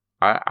 Don't know.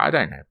 I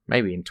don't know.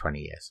 Maybe in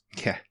 20 years.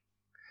 Yeah.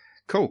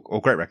 Cool.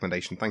 Well, great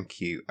recommendation.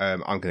 Thank you. I'm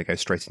going to go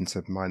straight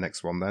into my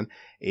next one then.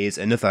 Is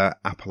another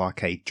Apple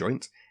Arcade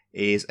joint.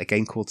 Is a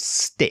game called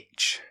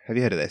Stitch. Have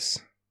you heard of this?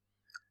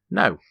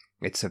 No.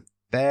 It's a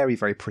very,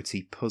 very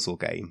pretty puzzle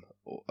game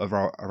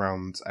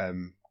around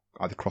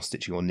either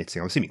cross-stitching or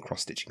knitting. I'm assuming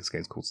cross-stitching because the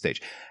game's called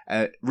Stitch.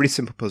 Really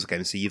simple puzzle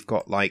game. So you've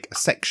got like a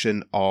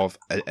section of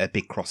a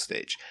big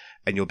cross-stitch,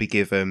 and you'll be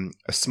given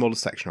a smaller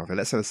section of it.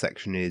 Let's say the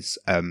section is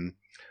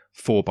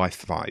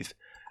 4x5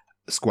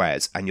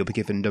 squares, and you'll be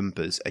given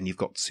numbers, and you've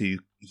got to,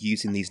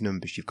 using these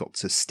numbers, you've got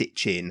to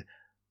stitch in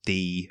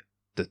the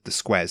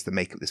squares that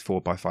make up this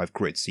 4x5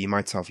 grid. So you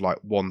might have like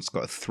one's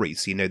got a 3,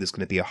 so you know there's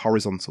going to be a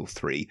horizontal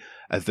 3,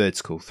 a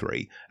vertical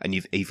 3, and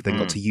you've then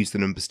got to use the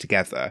numbers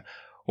together.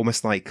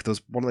 Almost like there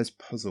was one of those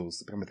puzzles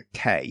that began with a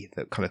K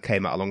that kind of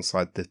came out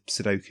alongside the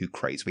Sudoku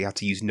craze. We had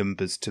to use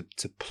numbers to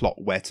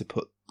plot where to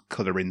put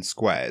colour in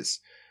squares.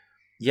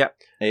 Yep,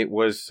 it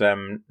was.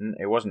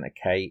 It wasn't a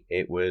K.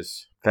 It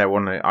was. They're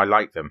one. I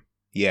like them.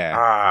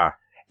 Yeah.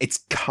 It's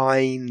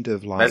kind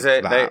of like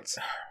that.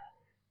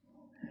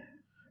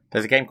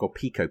 There's a game called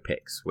Pico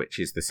Pix, which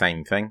is the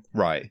same thing.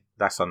 Right.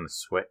 That's on the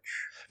Switch.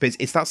 But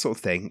it's that sort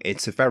of thing.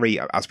 It's a very,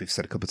 as we've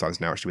said a couple of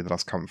times now, actually, with the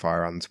last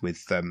Campfire and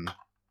with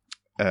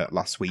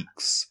last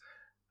week's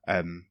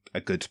A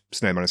Good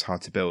Snowman Is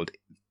Hard to Build.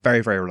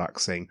 Very, very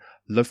relaxing.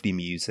 Lovely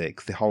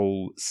music. The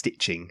whole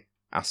stitching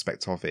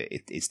aspect of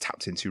it's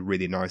tapped into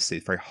really nicely.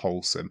 It's very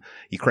wholesome.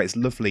 You create this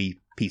lovely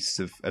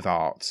pieces of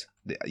art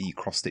that you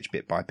cross stitch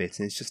bit by bit,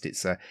 and it's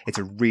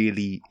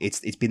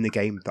been the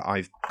game that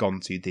I've gone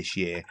to this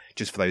year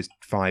just for those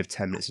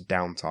 5-10 minutes of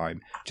downtime,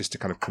 just to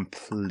kind of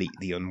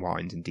completely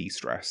unwind and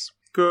de-stress.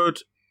 Good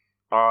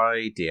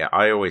idea.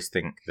 I always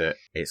think that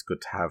it's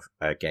good to have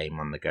a game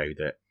on the go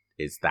that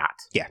is that.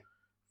 Yeah.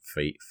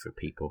 For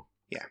people.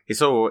 Yeah.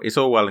 It's all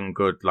well and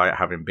good, like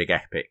having big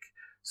epic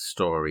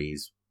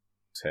stories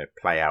to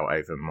play out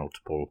over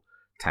multiple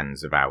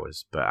tens of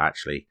hours, but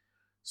actually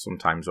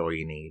sometimes all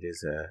you need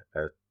is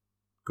a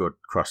good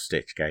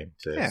cross-stitch game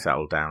to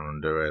settle down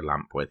under a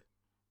lamp with.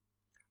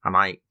 And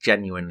I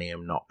genuinely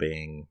am not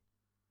being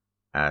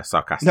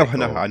sarcastic.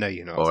 No, I know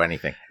you're not. Or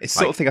anything. It's the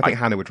sort of thing I think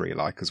Hannah would really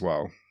like as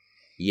well.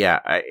 Yeah,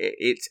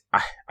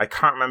 I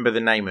can't remember the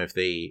name of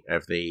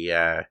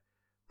the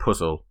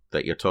puzzle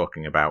that you're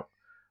talking about.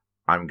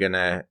 I'm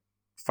gonna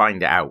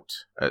find it out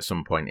at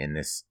some point in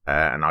this,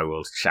 and I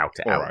will shout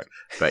it out. Right.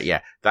 But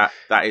yeah, that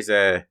is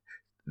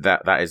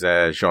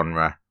a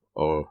genre,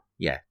 or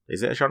yeah,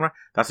 is it a genre?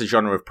 That's a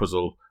genre of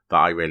puzzle that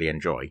I really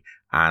enjoy,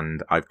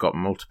 and I've got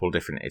multiple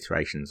different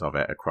iterations of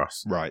it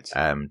across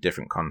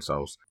different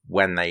consoles.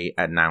 When they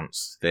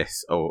announced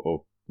this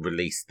or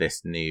released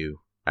this new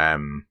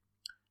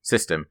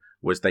system,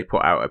 was they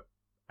put out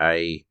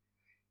a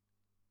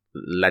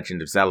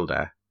Legend of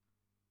Zelda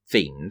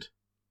themed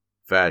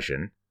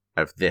version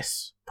of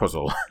this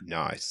puzzle.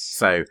 Nice.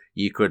 So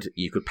you could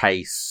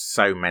pay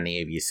so many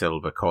of your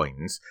silver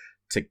coins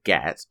to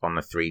get on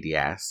the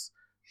 3DS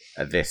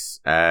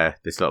this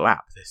little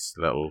app, this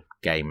little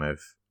game of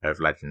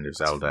Legend of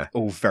Zelda.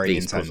 All very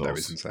Nintendo,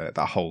 puzzles. Isn't it?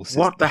 That whole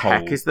system. What the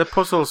heck is the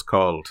puzzles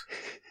called?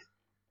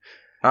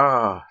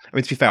 I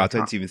mean, to be fair, I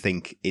don't even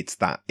think it's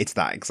that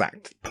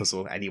exact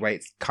puzzle anyway.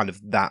 It's kind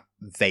of that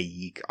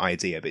vague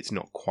idea, but it's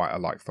not quite a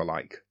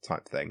like-for-like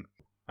type thing.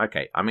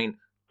 Okay, I mean,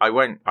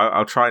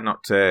 I'll try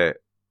not to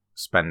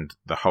spend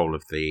the whole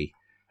of the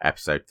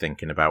episode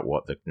thinking about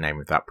what the name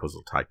of that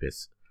puzzle type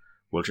is.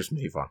 We'll just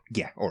move on.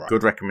 Yeah, all right.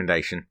 Good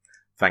recommendation.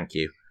 Thank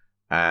you.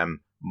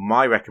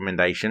 My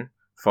recommendation,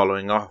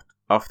 following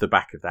off the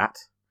back of that,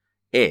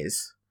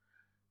 is...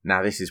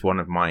 Now, this is one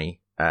of my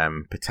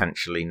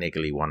potentially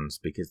niggly ones,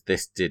 because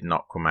this did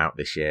not come out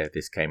this year.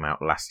 This came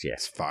out last year.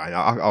 It's fine.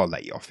 I'll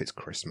let you off. It's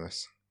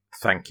Christmas.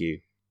 Thank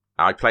you.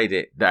 I played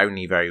it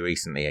only very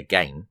recently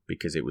again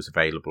because it was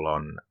available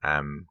on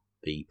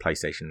the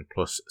PlayStation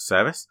Plus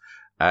service.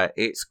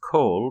 It's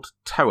called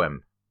Toem,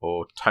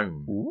 or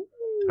Tome,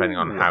 depending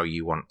on how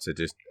you want to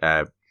just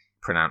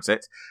pronounce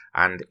it.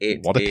 And it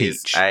what a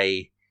is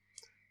peach.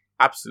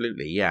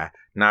 Absolutely, yeah.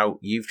 Now,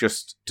 you've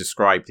just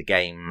described a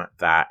game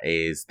that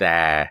is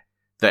there,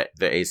 that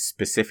is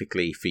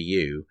specifically for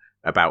you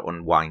about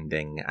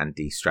unwinding and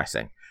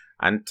de-stressing.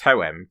 And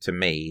Toem, to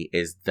me,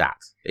 is that.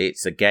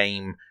 It's a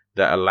game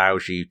that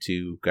allows you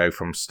to go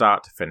from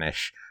start to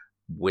finish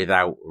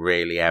without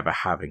really ever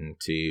having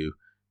to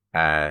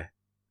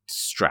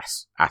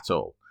stress at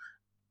all.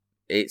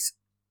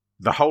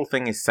 The whole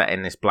thing is set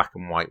in this black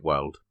and white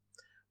world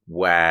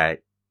where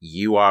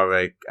you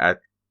are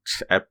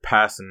a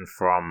person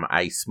from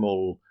a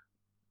small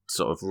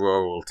sort of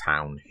rural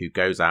town who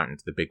goes out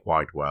into the big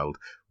wide world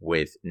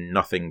with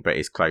nothing but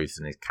his clothes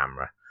and his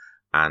camera.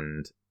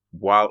 And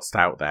whilst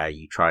out there,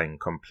 you try and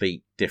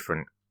complete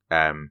different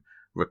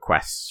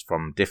requests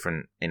from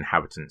different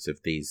inhabitants of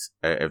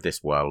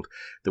this world.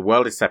 The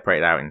world is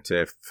separated out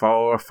into 4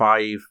 or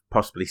 5,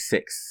 possibly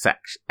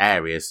 6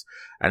 areas,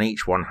 and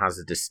each one has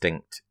a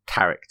distinct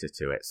character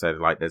to it. So,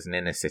 like, there's an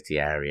inner city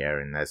area,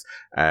 and there's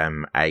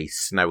a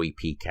snowy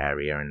peak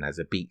area, and there's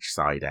a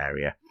beachside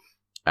area.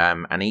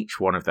 And each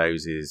one of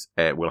those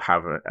will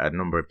have a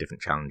number of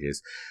different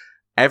challenges.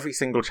 Every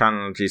single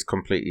challenge is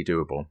completely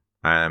doable.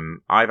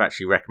 I've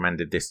actually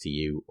recommended this to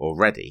you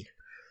already.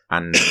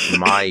 And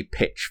my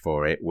pitch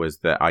for it was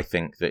that I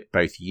think that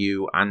both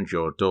you and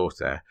your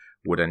daughter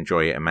would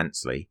enjoy it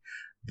immensely.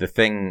 The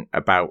thing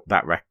about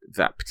that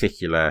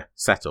particular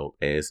setup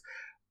is,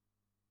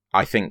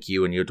 I think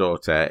you and your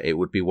daughter, it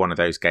would be one of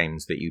those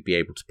games that you'd be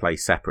able to play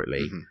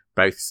separately.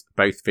 Mm-hmm.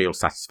 Both feel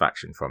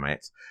satisfaction from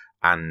it,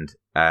 and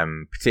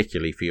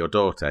particularly for your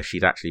daughter,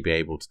 she'd actually be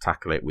able to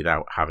tackle it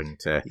without having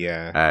to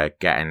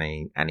get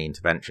any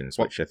interventions,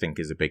 which I think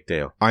is a big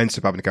deal. I ended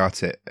up having a go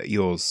at it at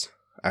yours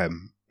a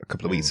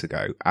couple of weeks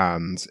ago,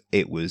 and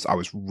I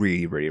was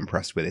really, really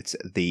impressed with it.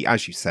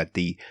 As you said,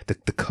 the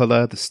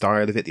colour, the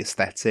style of it, the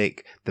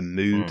aesthetic, the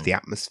mood, the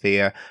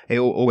atmosphere, it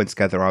all went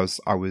together. I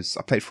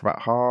played for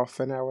about half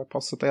an hour,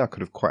 possibly. I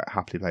could have quite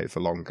happily played it for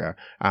longer,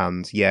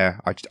 and yeah,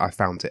 I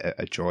found it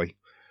a joy.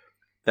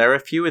 There are a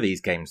few of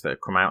these games that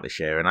have come out this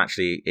year, and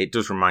actually it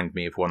does remind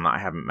me of one that I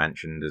haven't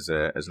mentioned as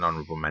an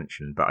honourable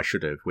mention, but I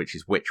should have, which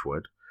is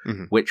Witchwood.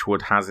 Mm-hmm.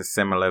 Witchwood has a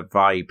similar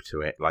vibe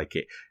to it, like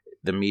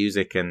the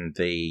music and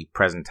the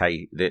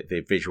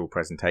visual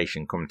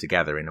presentation come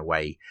together in a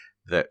way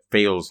that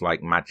feels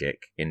like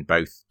magic in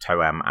both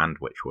Toem and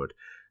Witchwood.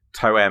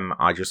 Toem,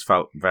 I just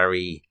felt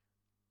very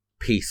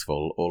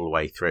peaceful all the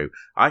way through.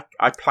 I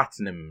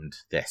platinumed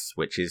this,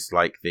 which is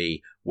like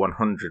the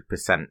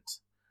 100%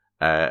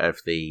 of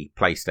the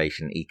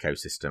PlayStation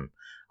ecosystem.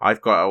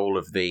 I've got all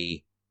of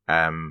the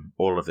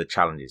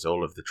challenges,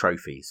 all of the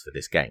trophies for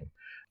this game,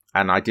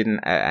 and I didn't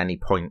at any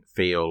point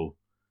feel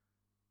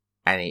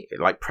any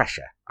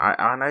pressure.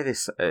 I know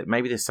this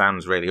maybe this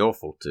sounds really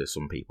awful to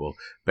some people,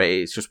 but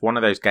it's just one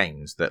of those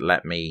games that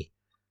let me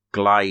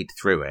glide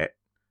through it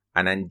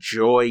and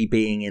enjoy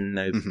being in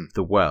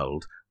the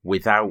world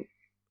without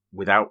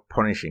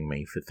punishing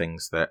me for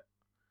things that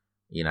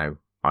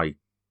I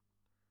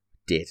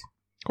did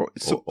or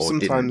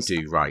sometimes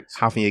didn't do right.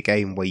 Having a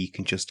game where you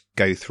can just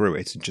go through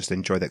it and just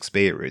enjoy the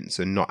experience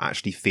and not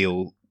actually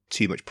feel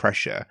too much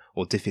pressure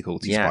or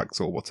difficulty spikes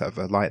or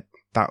whatever,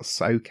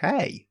 that's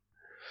okay.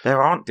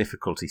 There aren't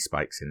difficulty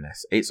spikes in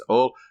this. It's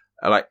all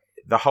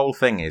the whole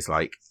thing is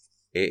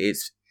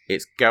it's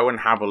go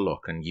and have a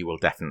look and you will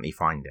definitely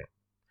find it.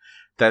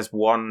 There's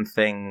one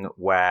thing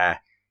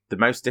where the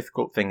most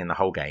difficult thing in the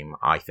whole game,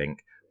 I think,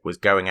 was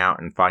going out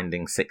and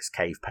finding 6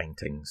 cave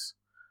paintings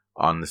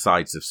on the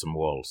sides of some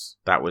walls.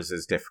 That was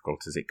as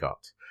difficult as it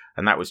got.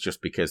 And that was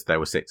just because there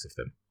were 6 of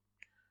them.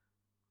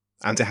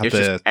 And it had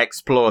just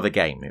explore the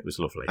game. It was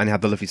lovely. And it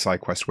had the lovely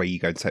side quest where you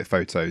go and take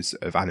photos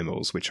of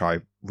animals, which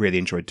I really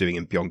enjoyed doing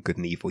in Beyond Good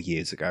and Evil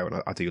years ago,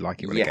 and I do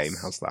like it when a game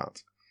has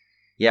that.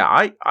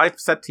 Yeah, I've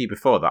said to you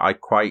before that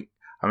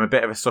I'm a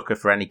bit of a sucker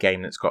for any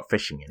game that's got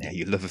fishing in it. Yeah,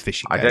 you love a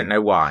fishing game. I don't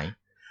know why,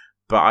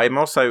 but I'm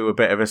also a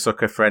bit of a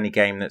sucker for any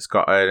game that's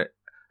got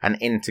an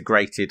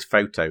integrated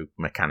photo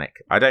mechanic.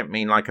 I don't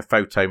mean like a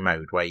photo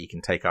mode where you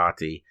can take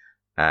arty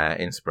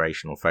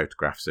inspirational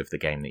photographs of the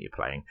game that you're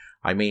playing.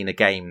 I mean a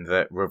game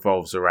that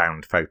revolves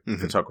around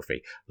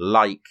photography,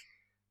 like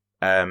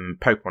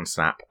Pokemon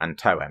Snap and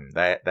Toem.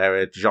 They're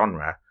a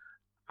genre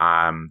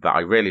that I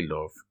really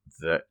love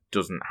that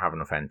doesn't have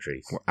enough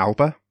entries. What,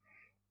 Alba?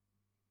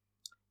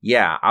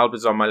 Yeah,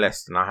 Alba's on my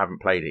list and I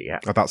haven't played it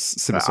yet. Oh, that's a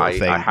similar sort of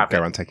thing. Go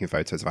around taking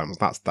photos of animals.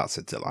 That's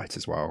a delight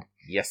as well.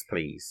 Yes,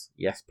 please.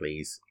 Yes,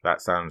 please.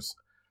 That sounds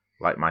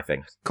like my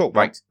thing. Cool.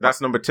 Right,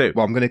 that's number 2.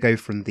 Well, I'm going to go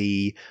from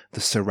the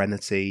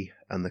serenity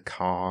and the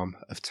calm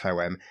of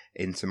Toem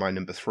into my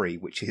number 3,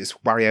 which is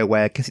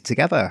WarioWare Get It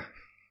Together.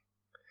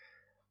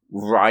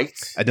 Right.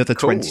 Another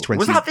cool. 2020.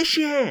 Was that this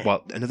year?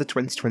 Well, another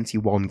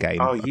 2021 game.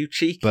 Oh, you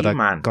cheeky but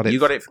man. You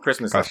got it for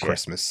Christmas last year.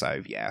 Christmas,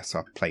 so yeah, so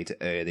I played it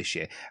earlier this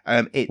year.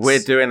 We're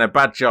doing a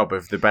bad job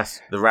of the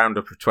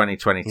roundup of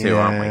 2022,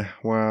 aren't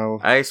we?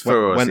 Well, it's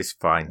for us, it's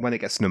fine. When it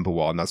gets number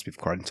 1, as we've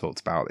already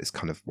talked about, it's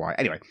kind of why.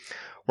 Anyway,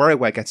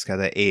 WarioWare Get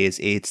Together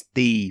it's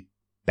the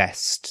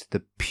best,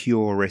 the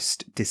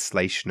purest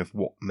distillation of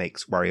what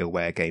makes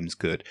WarioWare games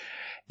good.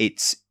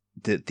 It's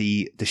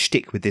the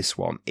shtick with this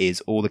one is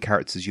all the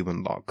characters you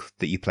unlock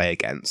that you play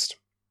against,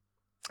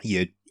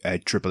 your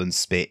Dribble and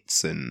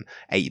Spitz and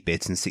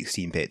 8-bit and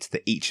 16-bit,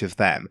 that each of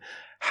them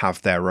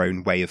have their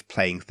own way of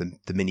playing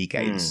the mini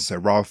games. So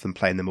rather than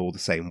playing them all the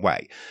same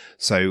way,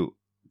 so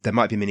there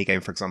might be a mini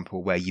game, for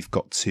example, where you've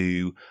got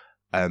to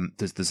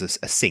there's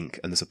a sink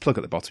and there's a plug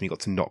at the bottom. You've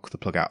got to knock the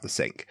plug out of the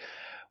sink.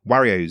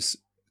 Wario's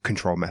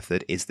control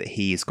method is that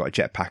he's got a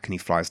jetpack and he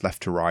flies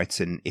left to right,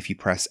 and if you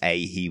press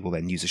A, he will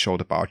then use a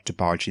shoulder barge to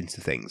barge into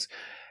things.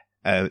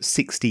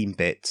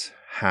 16-bit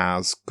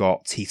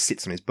he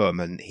sits on his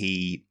bum and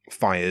he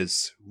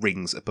fires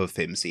rings above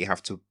him, so there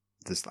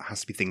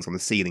has to be things on the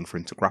ceiling for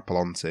him to grapple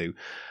onto,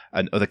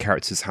 and other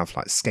characters have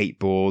like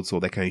skateboards, or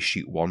they can only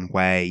shoot one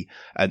way,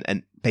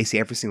 and basically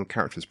every single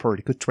character is probably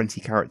a good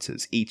 20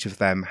 characters. Each of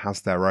them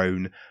has their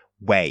own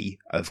way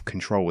of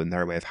controlling,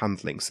 their own way of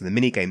handling. So the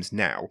mini games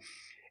now,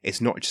 it's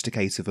not just a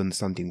case of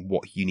understanding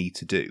what you need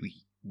to do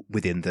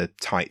within the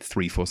tight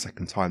 3-4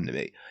 second time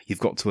limit. You've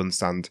got to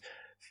understand,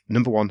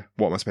 number 1,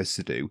 what am I supposed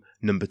to do?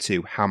 Number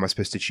 2, how am I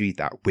supposed to achieve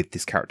that with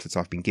this character that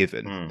I've been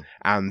given?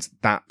 And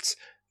that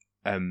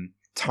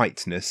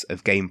tightness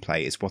of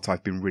gameplay is what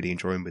I've been really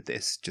enjoying with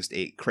this. Just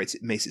it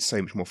makes it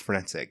so much more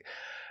frenetic.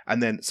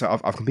 And then, so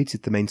I've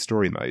completed the main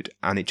story mode,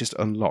 and it just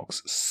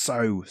unlocks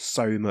so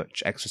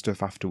much extra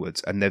stuff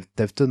afterwards. And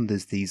they've done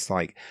these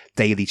like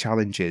daily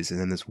challenges, and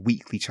then there's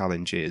weekly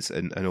challenges,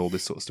 and all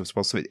this sort of stuff as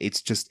well. So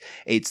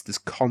there's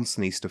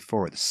constantly stuff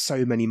for it. There's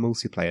so many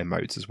multiplayer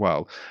modes as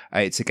well.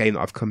 It's a game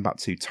that I've come back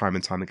to time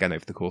and time again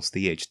over the course of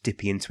the year, just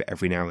dipping into it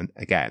every now and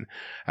again,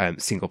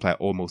 single player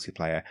or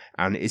multiplayer.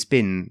 And it's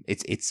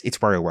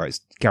WarioWare.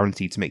 It's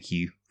guaranteed to make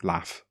you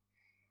laugh.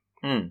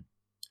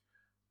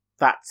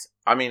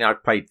 I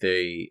played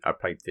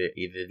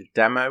either the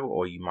demo,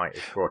 or you might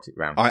have brought it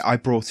round. I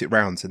brought it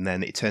round, and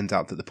then it turned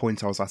out that the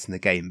point I was at in the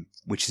game,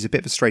 which is a bit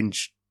of a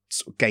strange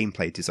sort of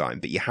gameplay design,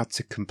 but you had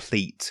to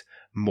complete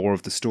more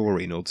of the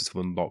story in order to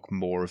unlock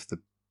more of the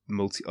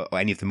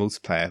any of the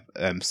multiplayer.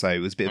 So it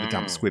was a bit of a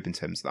damp squib in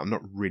terms of that. I'm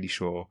not really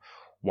sure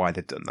why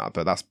they've done that,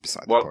 but that's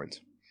beside the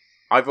point.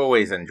 I've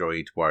always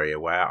enjoyed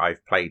WarioWare.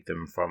 I've played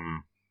them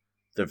from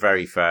the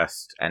very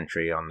first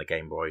entry on the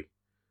Game Boy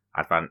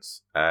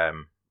Advance.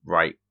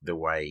 Right the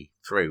way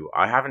through.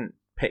 I haven't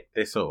picked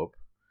this up,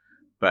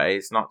 but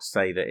it's not to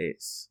say that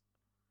it's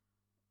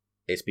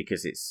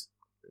because it's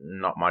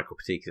not my cup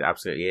of tea, because it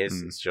absolutely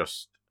is. It's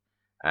just,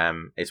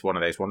 it's one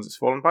of those ones that's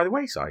fallen by the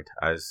wayside,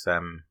 as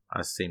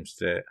seems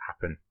to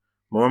happen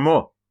more and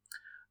more.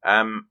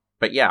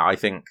 But yeah, I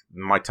think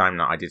my time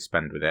that I did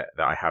spend with it,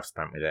 that I have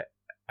spent with it,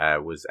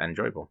 was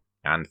enjoyable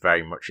and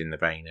very much in the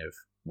vein of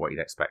what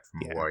you'd expect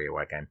from a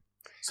WarioWare game.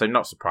 So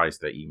not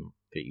surprised that you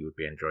would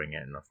be enjoying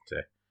it enough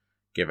to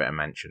give it a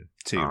mention.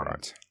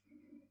 Right.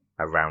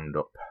 A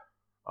roundup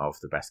of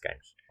the best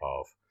games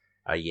of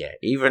a year,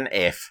 even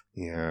if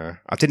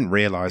I didn't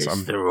realise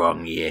it's the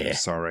wrong year.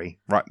 Sorry.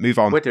 Right, move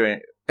on. We're doing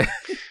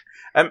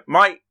it.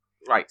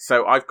 Right.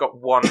 So I've got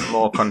one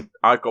more.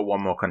 I've got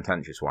one more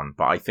contentious one,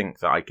 but I think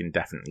that I can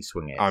definitely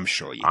swing it. I'm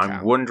sure you can.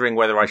 I'm wondering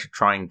whether I should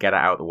try and get it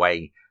out of the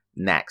way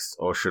next,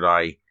 or should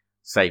I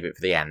save it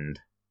for the end?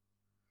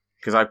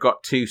 Because I've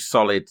got two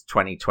solid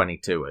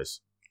 2022ers.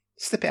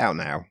 Slip it out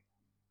now.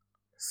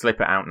 Slip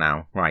it out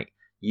now. Right.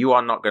 You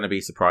are not going to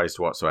be surprised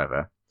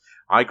whatsoever.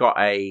 I got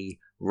a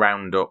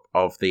roundup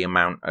of the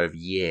amount of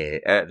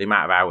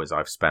hours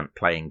I've spent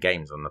playing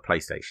games on the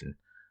PlayStation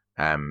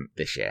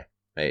this year.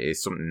 It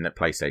is something that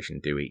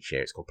PlayStation do each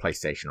year. It's called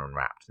PlayStation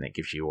Unwrapped, and it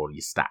gives you all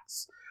your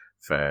stats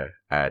for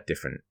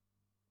different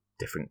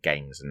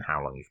games and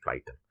how long you've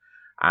played them.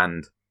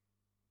 And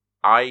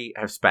I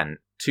have spent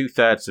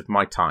 2/3 of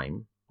my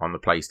time on the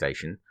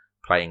PlayStation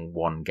playing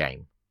one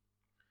game.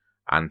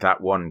 And that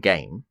one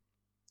game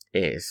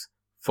is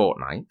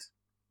Fortnite.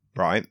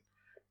 Right.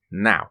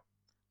 Now,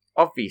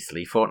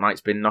 obviously,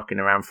 Fortnite's been knocking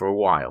around for a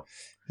while.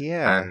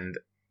 Yeah. And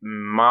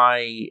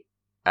my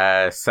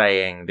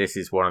saying this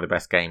is one of the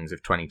best games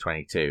of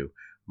 2022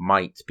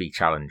 might be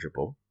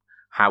challengeable.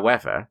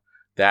 However,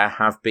 there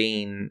have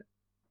been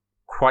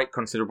quite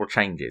considerable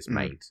changes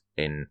made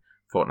in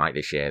Fortnite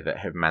this year that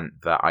have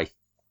meant that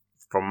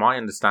from my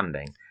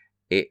understanding,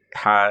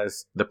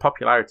 the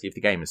popularity of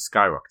the game has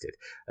skyrocketed.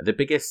 The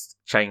biggest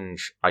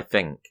change, I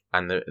think,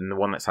 and the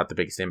one that's had the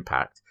biggest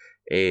impact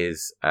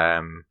is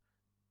the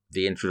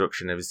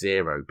introduction of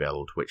Zero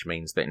Build, which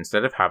means that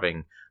instead of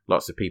having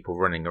lots of people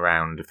running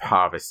around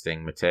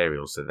harvesting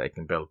materials so they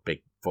can build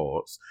big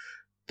forts,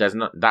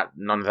 none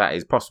of that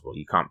is possible.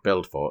 You can't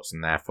build forts,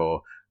 and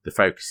therefore the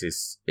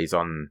focus is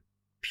on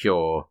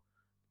pure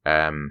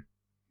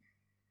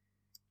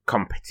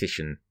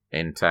competition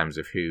in terms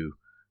of who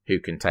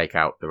can take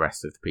out the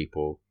rest of the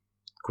people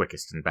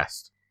quickest and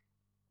best.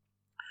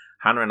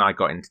 Hannah and I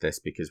got into this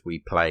because we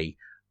play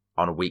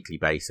on a weekly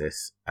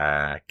basis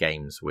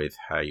games with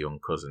her young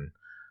cousin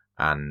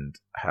and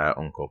her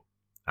uncle,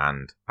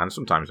 and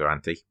sometimes her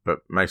auntie, but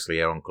mostly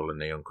her uncle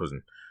and the young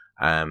cousin.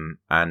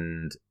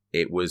 And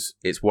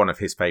it's one of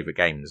his favourite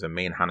games, and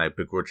me and Hannah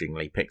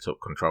begrudgingly picked up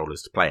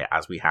controllers to play it,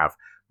 as we have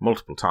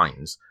multiple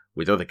times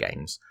with other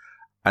games,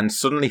 and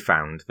suddenly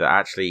found that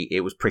actually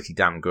it was pretty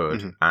damn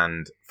good,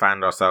 and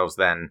found ourselves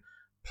then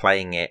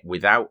playing it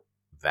without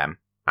them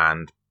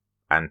and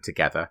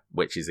together,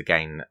 which is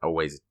again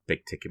always a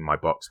big tick in my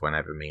box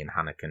whenever me and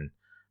Hannah can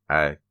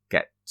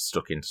get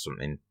stuck into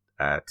something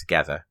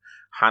together.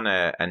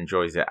 Hannah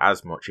enjoys it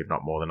as much, if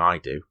not more, than I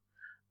do,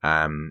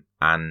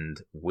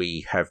 and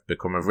we have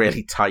become a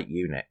really tight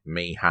unit.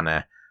 Me,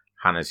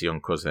 Hannah's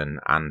young cousin,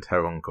 and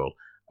her uncle.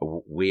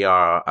 We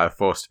are a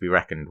force to be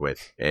reckoned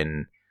with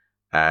in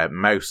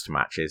most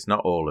matches,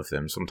 not all of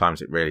them.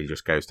 Sometimes it really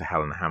just goes to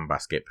hell in a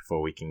handbasket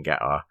before we can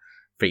get our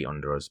feet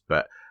under us,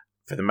 but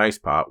for the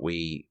most part,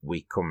 we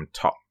come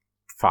top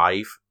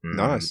 5,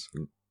 nice,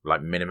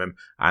 like minimum,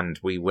 and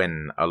we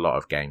win a lot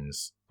of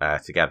games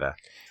together.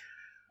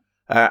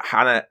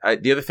 Hannah,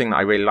 the other thing that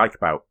I really like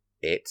about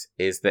it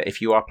is that if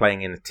you are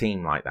playing in a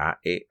team like that,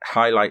 it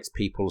highlights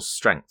people's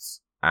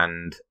strengths,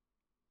 and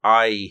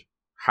I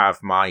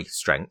have my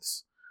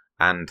strengths,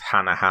 and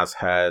Hannah has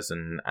hers,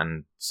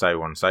 and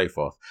so on and so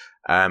forth.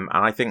 And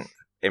I think,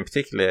 in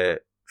particular,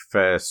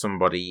 for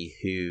somebody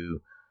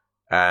who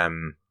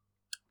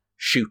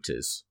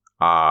shooters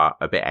are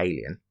a bit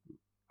alien,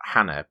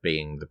 Hannah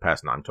being the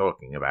person I'm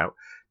talking about,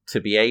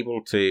 to be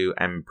able to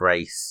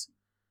embrace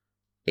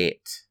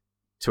it,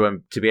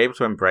 to be able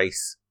to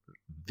embrace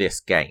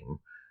this game,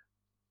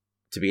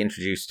 to be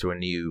introduced to a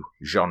new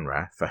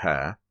genre for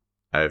her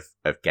of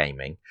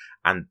gaming,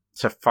 and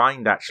to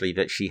find actually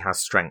that she has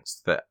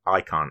strengths that I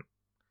can't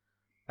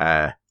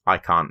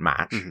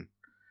match,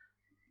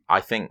 I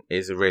think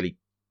is a really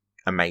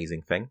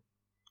amazing thing.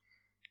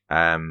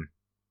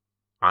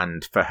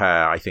 And for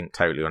her, I think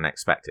totally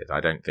unexpected.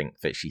 I don't think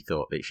that she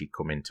thought that she'd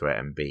come into it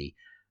and be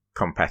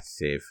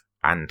competitive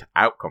and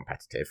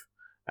out-competitive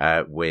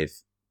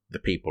with the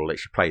people that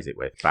she plays it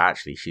with. But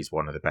actually, she's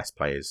one of the best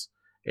players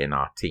in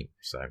our team.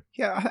 So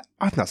yeah,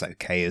 I think that's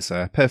okay. It's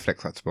perfectly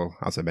acceptable.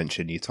 As I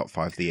mentioned, your top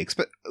 5 of the year.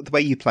 But the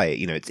way you play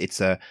it,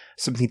 it's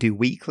something you do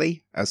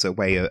weekly as a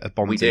way of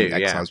bonding,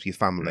 exercise with your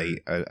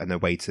family, and a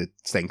way to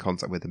stay in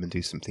contact with them and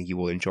do something you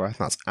all enjoy. I think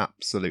that's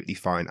absolutely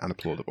fine and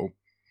applaudable.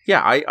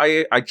 Yeah,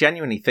 I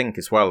genuinely think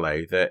as well,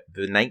 though, that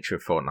the nature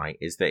of Fortnite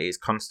is that it's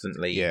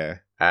constantly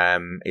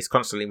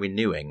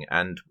renewing.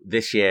 And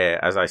this year,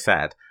 as I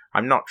said,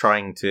 I'm not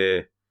trying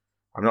to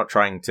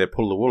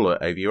pull the wool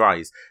over your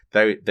eyes,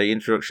 though the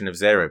introduction of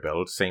Zero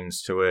Build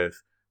seems to have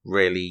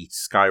really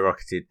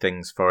skyrocketed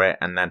things for it.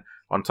 And then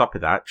on top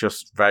of that,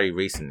 just very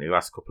recently, the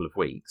last couple of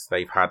weeks,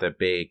 they've had a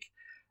big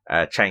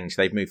change.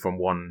 They've moved from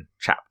one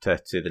chapter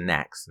to the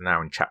next,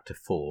 now in chapter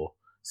 4,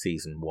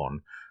 season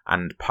 1.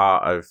 And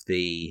part of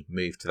the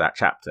move to that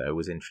chapter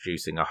was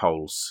introducing a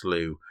whole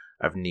slew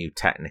of new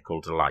technical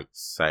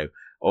delights. So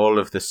all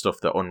of the stuff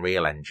that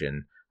Unreal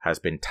Engine has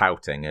been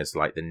touting as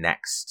like the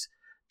next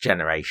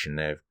generation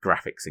of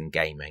graphics in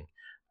gaming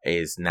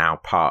is now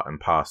part and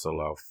parcel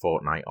of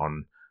Fortnite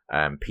on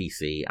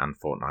PC and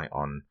Fortnite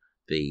on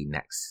the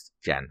next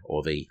gen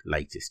or the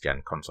latest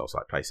gen consoles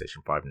like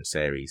PlayStation 5 and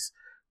Series,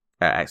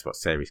 Xbox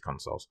Series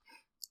consoles.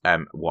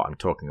 What I'm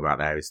talking about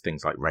there is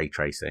things like ray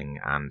tracing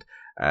and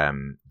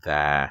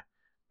their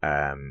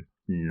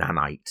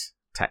nanite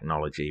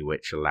technology,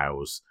 which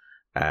allows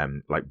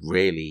like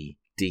really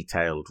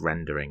detailed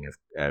rendering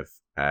of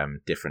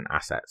different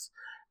assets.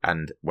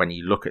 And when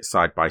you look at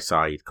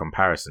side-by-side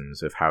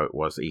comparisons of how it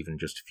was even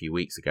just a few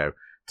weeks ago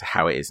to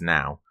how it is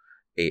now,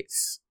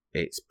 it's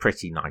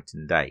pretty night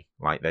and day.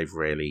 Like, they've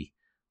really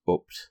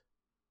upped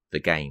the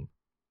game.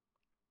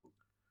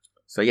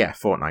 So yeah,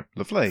 Fortnite.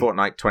 Lovely.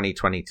 Fortnite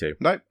 2022.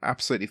 No,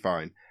 absolutely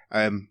fine.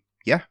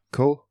 Yeah,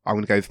 cool. I'm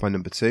going to go for my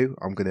number 2.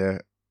 I'm going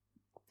to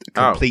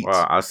complete... Oh,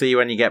 well, I'll see you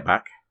when you get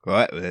back.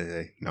 Right,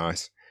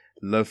 nice.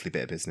 Lovely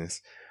bit of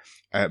business.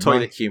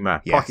 Toilet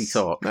humour, potty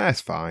talk. No,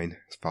 it's fine.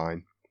 It's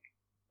fine.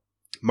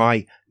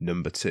 My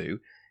number 2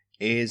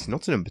 is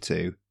not a number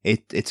 2.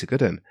 It's a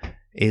good one.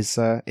 Is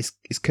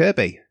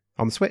Kirby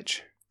on the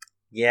Switch?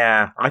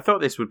 Yeah, I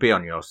thought this would be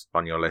on your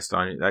list.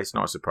 It's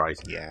not a surprise.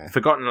 Yeah,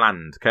 Forgotten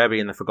Land,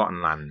 Kirby and the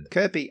Forgotten Land.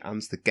 Kirby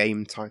and the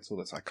game title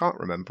that I can't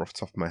remember off the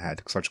top of my head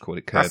because I just called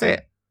it Kirby. That's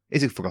it.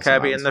 Is it Forgotten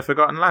Kirby Land? and the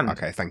Forgotten Land.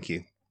 Okay, thank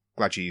you.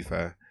 Glad you've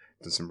done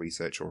some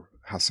research or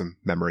have some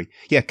memory.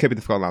 Yeah, Kirby and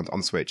the Forgotten Land on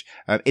the Switch.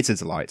 It's a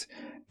delight.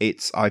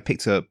 I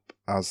picked up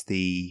as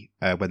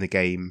when the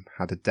game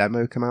had a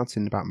demo come out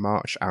in about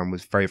March and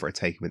was very, very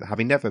taken with it.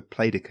 Having never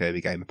played a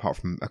Kirby game apart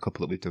from a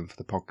couple that we've done for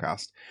the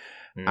podcast.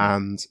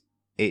 And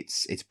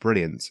it's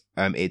brilliant.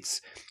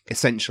 It's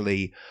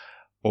essentially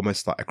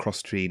almost like a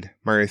cross between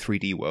Mario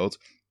 3D World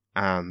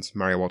and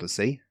Mario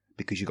Odyssey,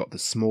 because you've got the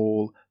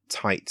small,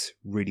 tight,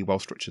 really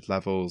well-structured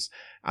levels,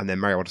 and then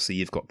Mario Odyssey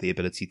you've got the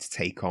ability to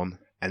take on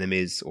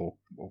enemies or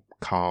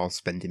cars,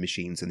 vending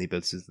machines, and the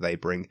abilities that they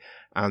bring.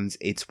 And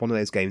it's one of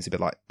those games, a bit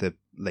like the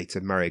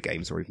later Mario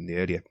games or even the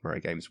earlier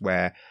Mario games,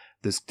 where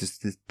there's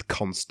just the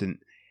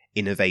constant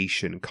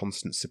innovation,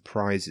 constant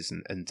surprises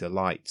and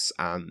delights,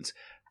 and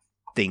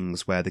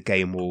things where the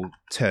game will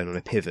turn on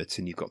a pivot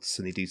and you've got to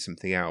suddenly do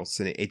something else.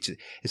 And it's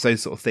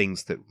those sort of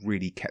things that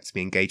really kept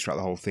me engaged throughout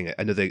the whole thing.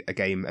 A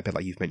game, a bit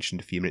like you've mentioned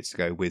a few minutes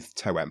ago with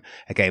Toem,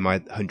 a game I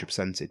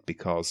 100%ed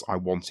because I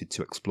wanted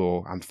to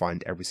explore and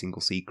find every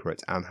single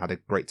secret and had a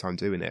great time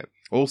doing it.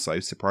 Also,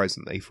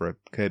 surprisingly, for a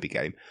Kirby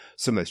game,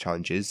 some of those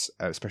challenges,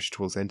 especially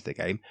towards the end of the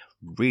game,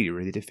 really,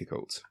 really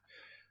difficult.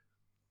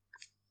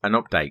 An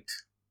update.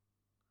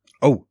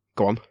 Oh,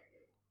 go on.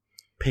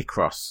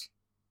 Picross.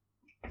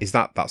 Is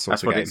that sort of game?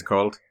 That's what it's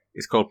called.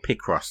 It's called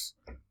Picross.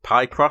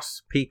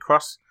 Picross?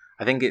 Picross?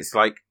 I think it's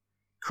like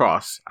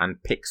cross and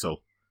pixel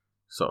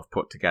sort of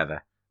put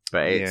together.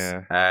 But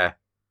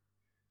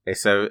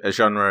it's a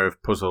genre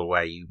of puzzle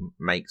where you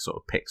make sort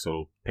of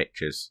pixel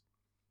pictures.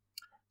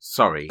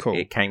 Sorry, cool.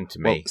 It came to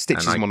me. Well,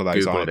 Stitch is one of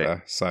those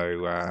either,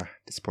 so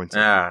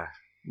disappointing.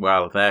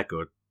 Well, they're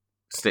good.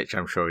 Stitch,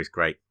 I'm sure, is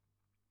great.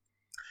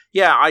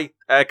 Yeah,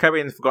 Kirby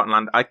and the Forgotten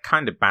Land, I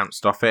kind of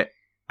bounced off it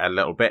a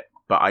little bit,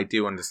 but I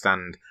do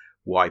understand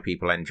why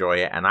people enjoy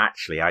it. And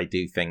actually, I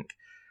do think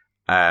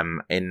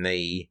in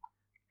the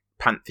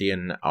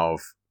pantheon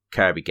of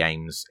Kirby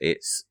games,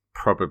 it's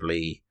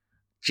probably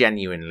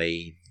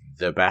genuinely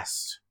the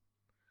best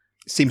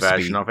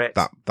version of it.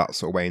 That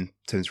sort of way in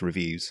terms of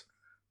reviews.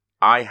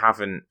 I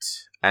haven't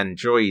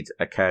enjoyed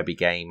a Kirby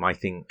game, I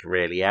think,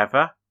 really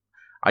ever.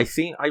 I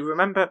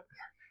remember...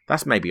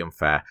 That's maybe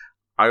unfair.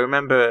 I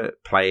remember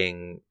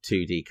playing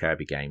 2D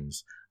Kirby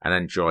games and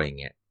enjoying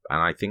it. And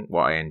I think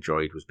what I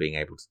enjoyed was being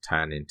able to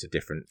turn into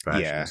different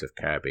versions of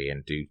Kirby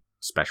and do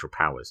special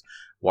powers.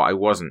 What I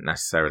wasn't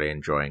necessarily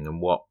enjoying,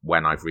 and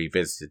when I've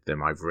revisited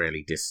them, I've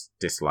really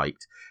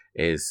disliked,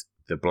 is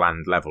the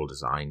bland level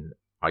design.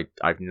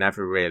 I've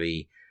never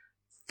really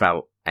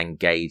felt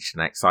engaged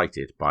and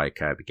excited by a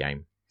Kirby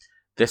game.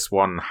 This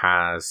one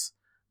has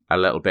a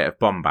little bit of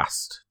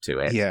bombast to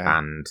it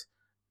and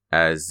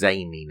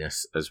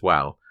zaniness as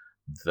well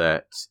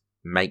that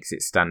makes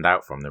it stand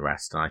out from the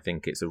rest. And I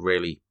think it's a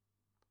really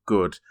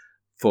good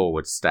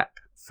forward step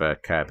for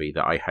Kirby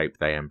that I hope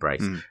they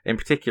embrace. In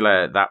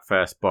particular, that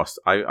first boss,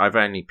 I've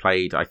only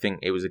played, I think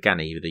it was again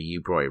either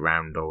you brought it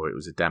round or it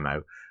was a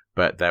demo,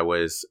 but there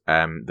was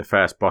the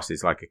first boss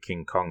is like a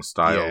King Kong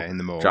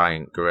style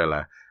giant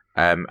gorilla,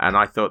 and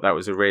I thought that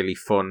was a really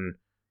fun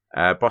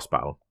boss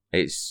battle.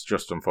 It's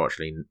just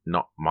unfortunately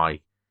not my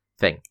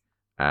thing.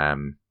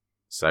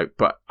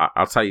 But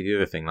I'll tell you the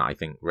other thing that I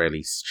think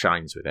really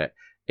shines with it.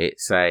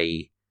 It's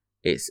a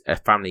it's a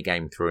family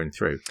game through and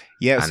through.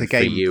 Yeah, it's and a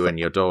game for you and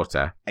your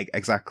daughter.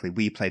 Exactly.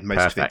 We played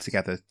most of it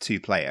together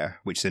 2-player,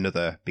 which is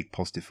another big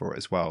positive for it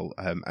as well.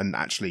 And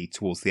actually,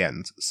 towards the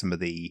end, some of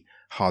the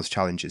hard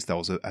challenges, there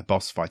was a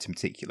boss fight in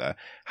particular.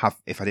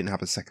 If I didn't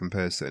have a second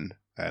person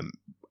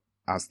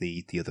as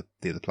the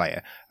other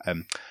player, if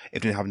I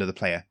didn't have another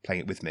player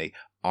playing it with me,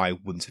 I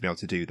wouldn't have been able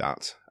to do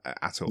that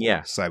at all.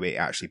 Yeah. So it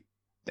actually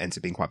ends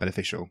up being quite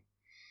beneficial.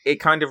 It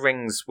kind of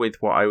rings with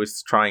what I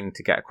was trying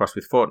to get across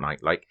with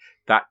Fortnite. Like,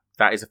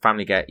 that is a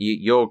family game.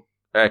 Your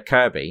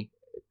Kirby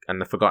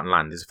and the Forgotten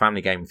Land is a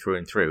family game through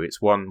and through.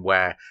 It's one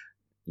where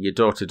your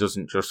daughter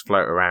doesn't just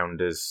float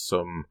around as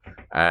some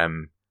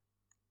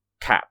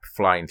cap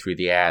flying through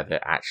the air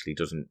that actually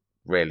doesn't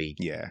really,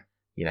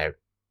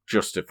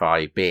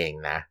 justify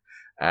being there.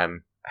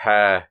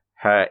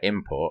 Her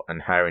input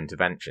and her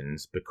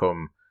interventions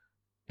become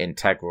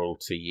integral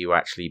to you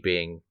actually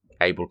being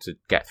able to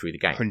get through the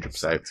game. 100%.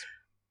 So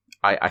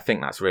I think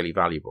that's really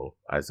valuable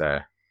as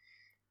an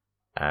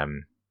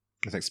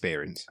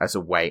experience. As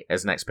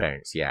an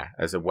experience, yeah.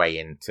 As a way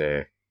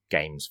into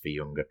games for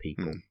younger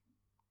people.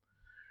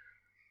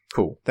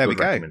 Cool. There Good we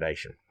go.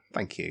 Recommendation.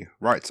 Thank you.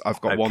 Right,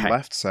 I've got one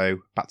left, so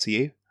back to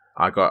you.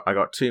 I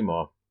got 2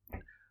 more.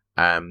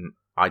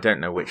 I don't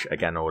know which,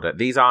 again, order.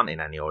 These aren't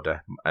in any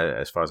order,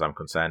 as far as I'm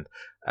concerned.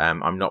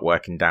 I'm not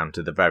working down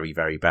to the very,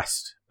 very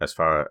best as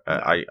far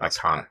I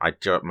can't.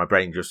 My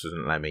brain just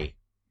doesn't let me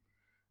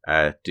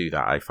do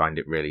that. I find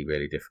it really,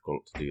 really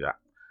difficult to do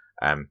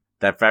that.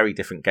 They're very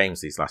different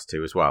games, these last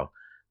 2 as well.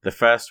 The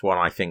first one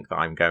I think that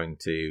I'm going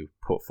to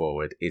put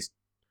forward is,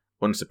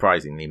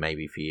 unsurprisingly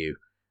maybe for you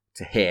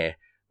to hear,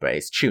 but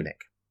it's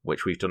Tunic,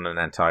 which we've done an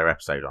entire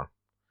episode on.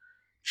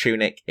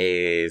 Tunic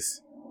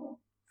is,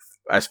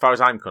 as far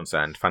as I'm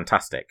concerned,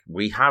 fantastic.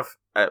 We have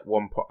at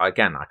one point,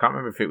 again, I can't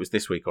remember if it was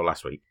this week or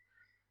last week,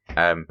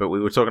 but we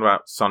were talking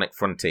about Sonic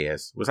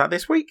Frontiers. Was that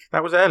this week?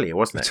 That was earlier,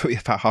 wasn't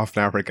it? About half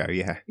an hour ago,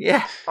 yeah.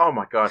 Yeah. Oh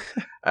my God.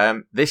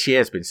 This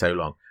year's been so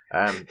long.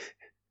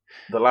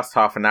 The last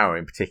half an hour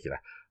in particular.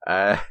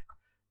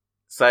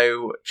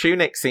 So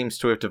Tunic seems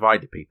to have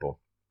divided people.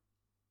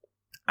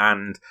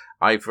 And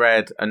I've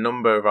read a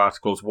number of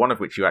articles, one of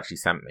which you actually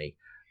sent me,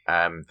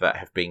 that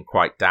have been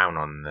quite down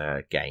on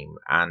the game.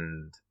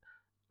 And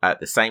at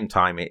the same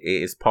time, it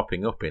is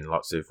popping up in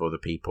lots of other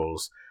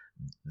people's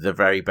the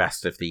very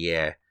best of the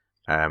year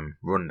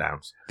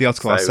rundowns. The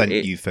article I sent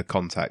you for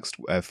context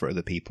for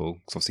other people,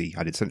 because obviously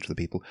I did send it to other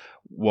people,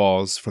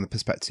 was from the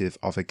perspective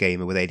of a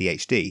gamer with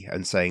ADHD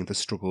and saying the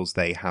struggles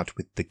they had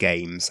with the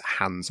game's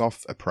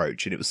hands-off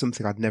approach. And it was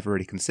something I'd never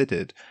really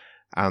considered.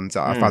 And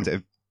I found it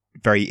a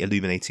very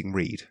illuminating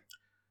read.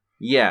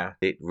 Yeah,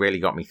 it really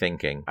got me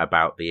thinking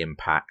about the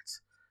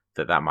impact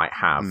that might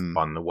have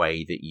on the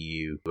way that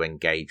you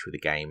engage with a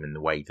game and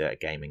the way that a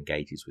game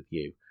engages with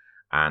you.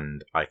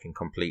 And I can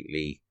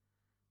completely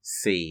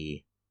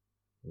see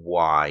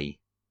why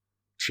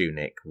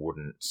Tunic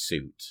wouldn't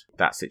suit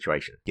that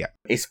situation. Yeah.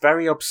 It's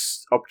very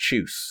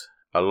obtuse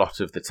a lot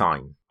of the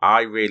time.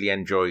 I really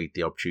enjoyed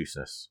the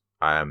obtuseness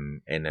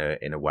in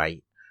a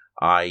way.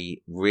 I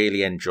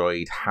really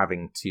enjoyed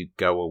having to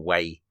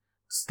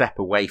step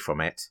away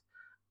from it,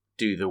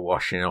 do the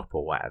washing up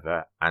or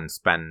whatever, and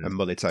spend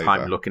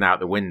time looking out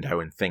the window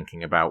and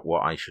thinking about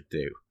what I should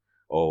do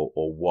or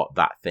what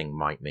that thing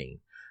might mean.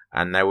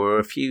 And there were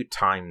a few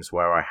times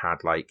where I had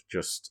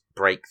just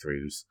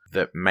breakthroughs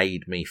that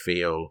made me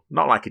feel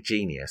not like a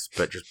genius,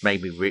 but just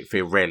made me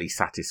feel really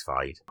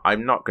satisfied.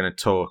 I'm not going to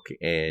talk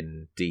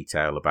in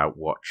detail about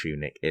what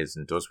Tunic is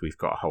and does. We've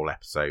got a whole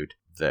episode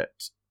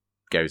that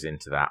goes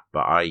into that.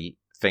 But I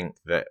think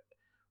that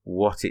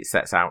what it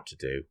sets out to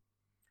do,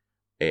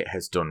 it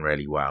has done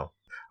really well.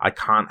 I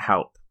can't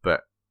help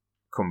but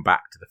come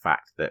back to the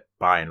fact that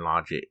by and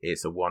large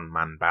it's a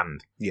one-man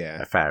band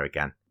affair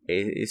again.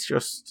 It's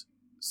just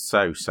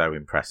so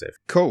impressive.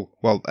 Cool.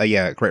 Well,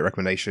 great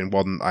recommendation.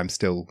 One I'm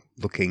still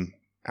looking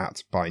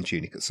at buying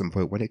Tunic at some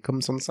point when it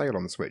comes on sale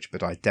on the Switch,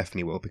 but I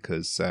definitely will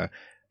because the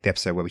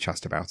episode where we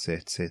chatted about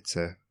it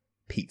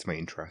piqued my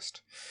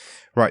interest.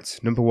 Right,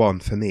 number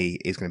 1 for me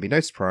is going to be no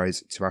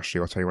surprise to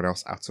Ashley or to anyone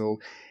else at all,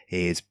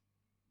 is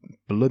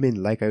blooming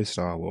Lego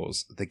Star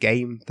Wars, the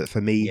game that for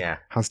me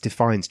has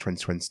defined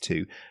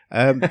 2022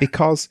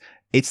 because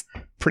it's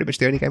pretty much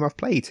the only game I've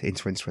played in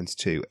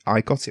 2022.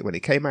 I got it when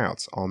it came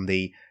out on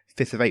the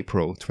 5th of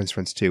April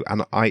 2022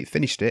 and I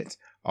finished it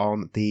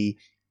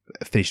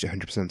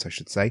 100% I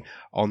should say,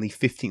 on the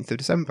 15th of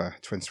December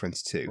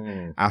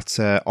 2022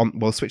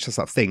 Switch has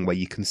that thing where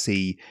you can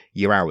see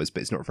your hours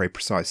but it's not very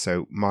precise,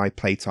 so my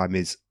playtime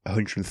is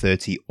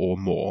 130 or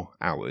more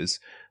hours,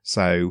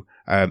 so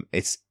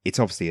it's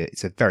obviously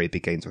it's a very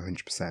big game to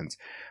 100%.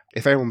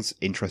 If anyone's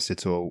interested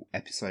at all,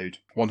 episode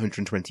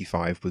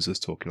 125 was us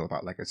talking all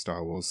about Lego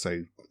Star Wars,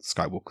 so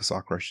Skywalker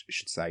Saga I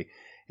should say,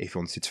 if you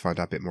wanted to find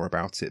out a bit more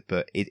about it,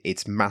 but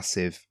it's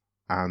massive.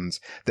 And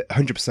the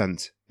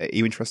 100%, are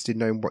you interested in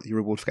knowing what your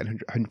reward for getting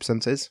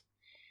 100% is?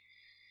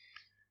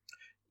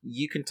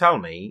 You can tell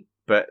me,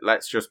 But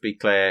let's just be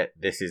clear,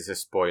 this is a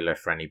spoiler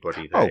for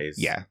anybody that is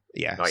not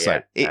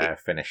yet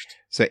finished.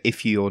 So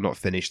if you're not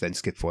finished, then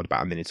skip forward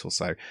about a minute or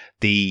so.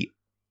 The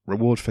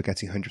reward for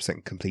getting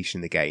 100% completion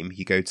in the game,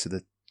 you go to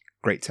the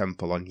Great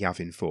Temple on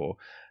Yavin 4,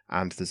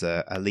 and there's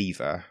a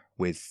lever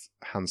with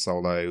Han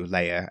Solo,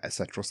 Leia,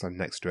 etc. standing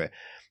next to it.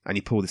 And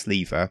you pull this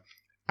lever,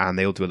 and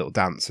they all do a little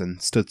dance,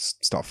 and studs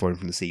start falling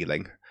from the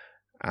ceiling.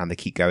 And they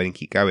keep going,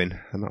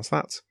 and that's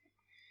that.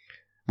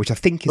 Which I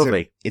think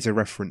is a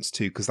reference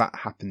to, because that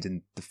happened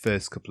in the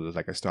first couple of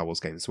LEGO Star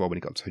Wars games as well. When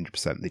it got to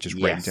 100%, they just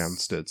rained down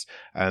studs.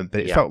 But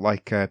it felt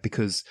like,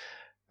 because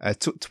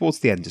towards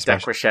the end,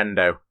 especially...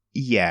 Decrescendo.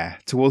 Yeah,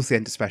 towards the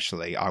end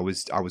especially, I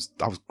was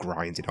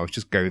grinding. I was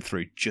just going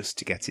through just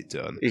to get it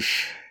done.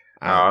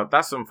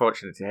 That's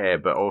unfortunate to hear,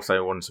 but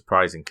also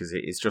unsurprising, because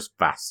it is just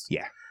vast.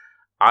 Yeah.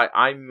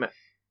 I'm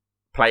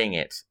playing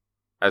it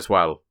as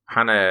well.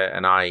 Hannah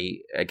and I,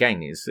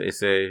 again, it's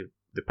the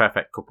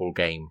perfect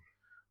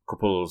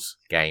couples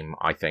game,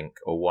 I think,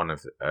 or one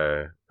of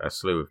a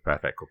slew of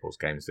perfect couples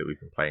games that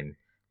we've been playing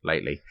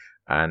lately.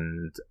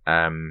 And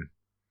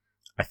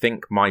I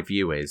think my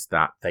view is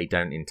that they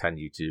don't intend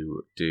you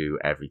to do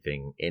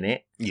everything in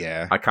it.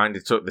 Yeah. I kind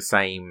of took the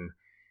same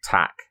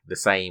tack, the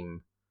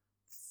same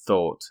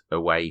thought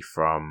away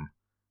from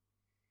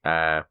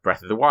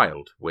Breath of the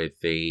Wild with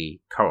the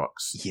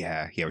Koroks.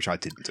 Yeah, which I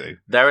didn't do.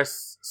 There are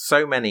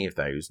so many of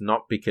those,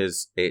 not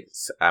because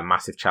it's a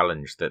massive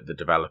challenge that the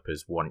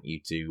developers want you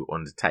to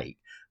undertake,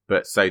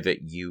 but so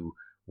that you,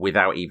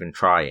 without even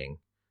trying,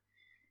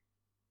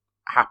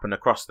 happen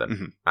across them.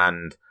 Mm-hmm.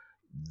 And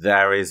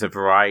there are a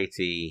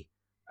variety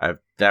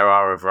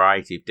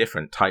of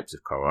different types of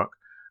Korok,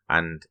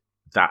 and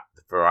that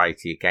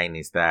variety again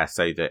is there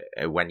so that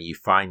when you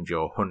find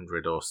your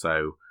 100 or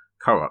so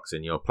Koroks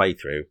in your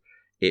playthrough,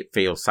 it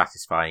feels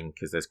satisfying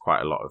because there's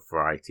quite a lot of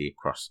variety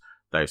across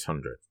those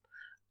 100.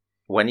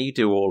 When you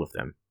do all of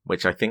them,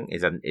 which I think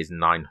is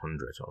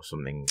 900 or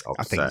something absurd,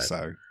 I think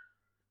so.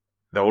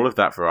 All of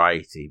that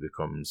variety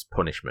becomes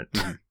punishment.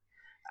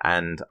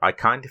 And I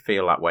kind of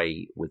feel that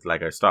way with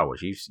LEGO Star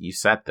Wars. You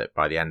said that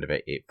by the end of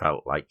it, it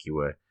felt like you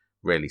were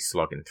really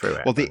slogging through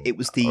it. Well, it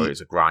was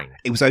a grind.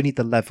 It was only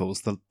the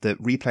levels, the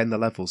replaying the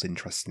levels,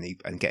 interestingly,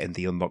 and getting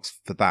the unlocks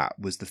for that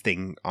was the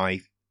thing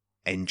I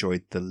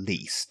enjoyed the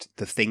least.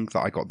 The thing that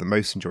I got the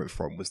most enjoyment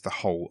from was the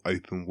whole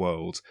open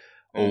world,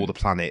 all the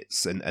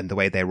planets, and the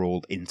way they're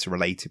all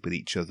interrelated with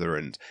each other.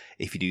 And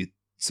if you do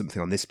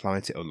something on this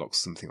planet, it unlocks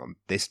something on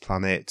this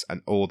planet,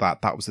 and all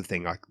that. That was the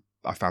thing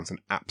I found an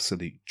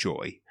absolute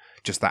joy.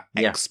 Just that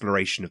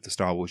exploration of the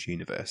Star Wars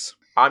universe.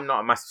 I'm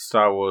not a massive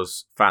Star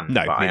Wars fan,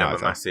 but I am a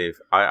massive...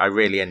 I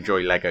really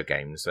enjoy LEGO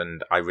games,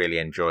 and I really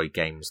enjoy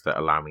games that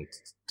allow me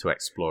to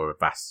explore a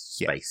vast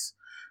space.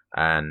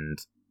 And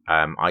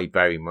I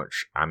very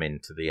much am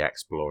into the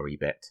explory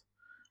bit.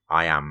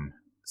 I am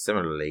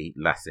similarly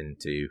less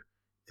into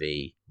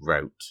the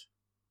rote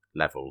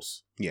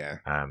levels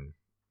in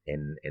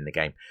the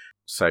game.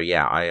 So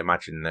yeah, I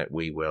imagine that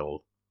we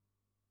will...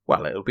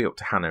 Well, it'll be up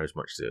to Hannah as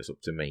much as it's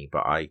up to me,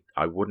 but I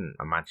wouldn't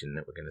imagine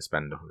that we're going to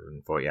spend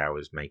 140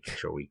 hours making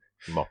sure we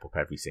mop up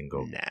every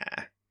single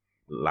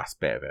last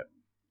bit of it.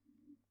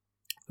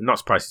 I'm not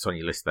surprised it's on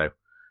your list, though.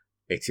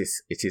 It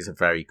is a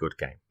very good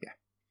game. Yeah.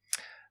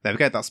 There we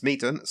go, that's me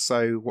done.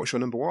 So, what's your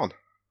number one?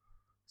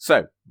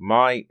 So,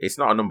 it's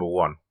not a number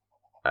one,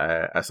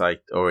 as I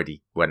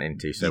already went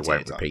into, so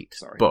won't repeat.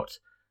 But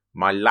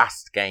my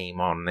last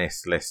game on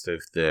this list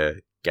of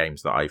the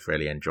games that I've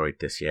really enjoyed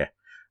this year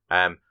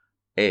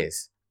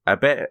is a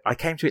bit... I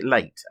came to it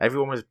late.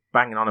 Everyone was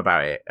banging on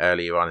about it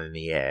earlier on in the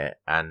year,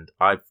 and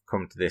I've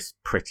come to this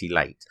pretty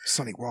late.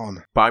 Sonic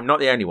 1. But I'm not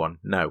the only one,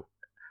 no.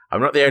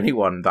 I'm not the only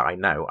one that I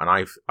know, and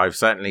I've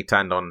certainly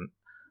turned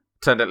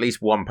at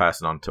least one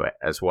person onto it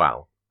as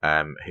well,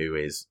 who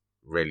is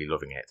really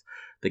loving it.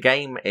 The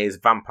game is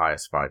Vampire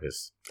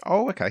Survivors.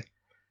 Oh, okay.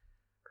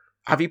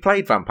 Have you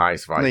played Vampire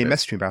Survivors? No, you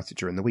messaged me about it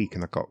during the week,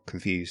 and I got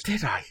confused.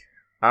 Did I?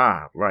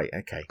 Ah, right,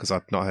 okay. Because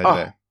I've not heard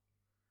of it.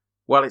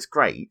 Well, it's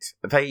great.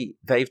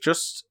 They've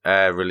just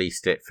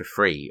released it for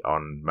free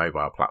on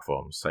mobile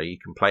platforms, so you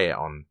can play it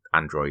on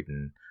Android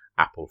and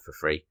Apple for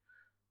free.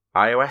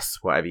 iOS,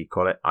 whatever you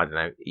call it, I don't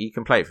know. You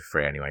can play it for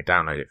free anyway.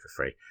 Download it for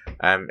free.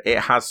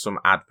 It has some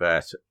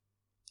advert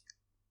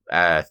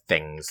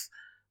things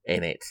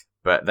in it,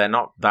 but they're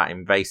not that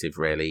invasive,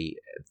 really.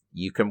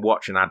 You can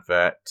watch an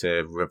advert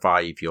to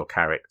revive your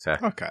character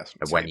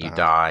when you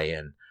die,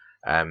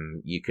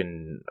 and you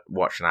can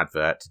watch an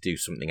advert to do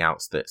something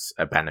else that's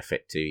a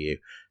benefit to you.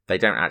 They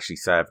don't actually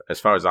serve, as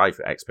far as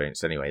I've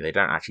experienced anyway, they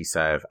don't actually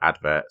serve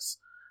adverts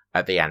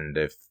at the end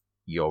of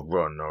your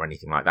run or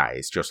anything like that.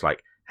 It's just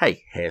like,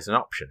 hey, here's an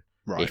option.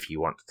 Right. If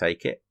you want to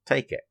take it,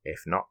 take it.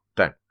 If not,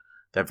 don't.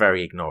 They're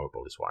very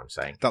ignorable, is what I'm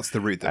saying. That's the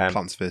route that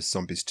Plants vs.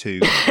 Zombies 2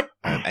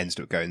 ends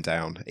up going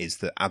down, is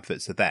that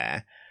adverts are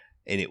there,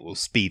 and it will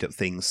speed up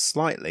things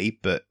slightly,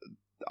 but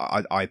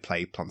I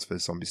play Plants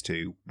vs. Zombies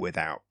 2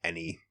 without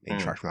any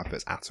interaction with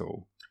adverts at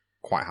all.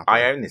 Quite happy.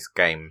 I own this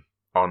game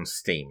on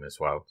Steam as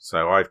well,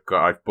 so I've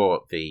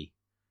bought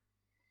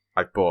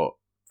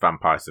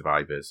Vampire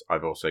Survivors.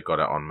 I've also got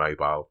it on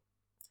mobile.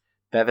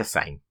 They're the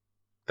same.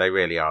 They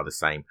really are the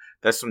same.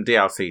 There's some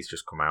DLCs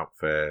just come out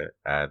for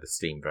the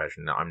Steam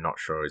version that I'm not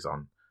sure is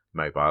on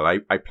mobile.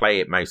 I play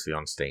it mostly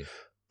on Steam.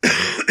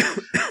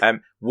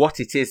 What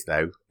it is,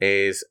 though,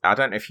 is I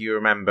don't know if you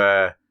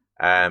remember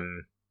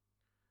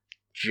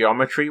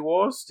Geometry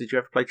Wars. Did you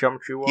ever play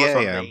Geometry Wars?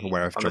 Yeah, I'm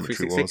aware of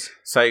Geometry Wars.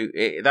 So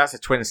that's a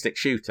twin-stick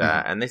shooter,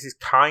 and this is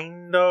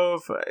kind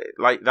of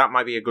like that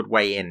might be a good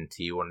way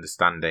into you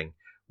understanding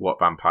what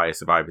Vampire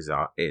Survivors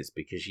is,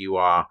 because you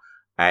are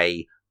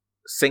a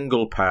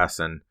single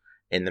person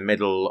in the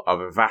middle of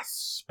a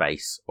vast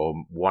space,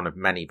 or one of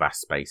many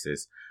vast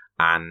spaces,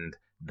 and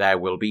there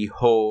will be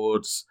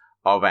hordes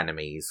of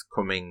enemies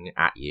coming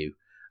at you,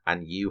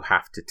 and you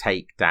have to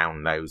take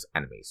down those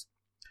enemies.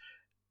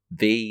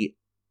 The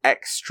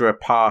extra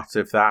part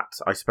of that,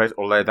 I suppose,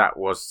 although that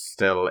was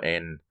still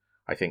in,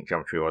 I think,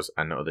 Geometry Wars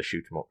and other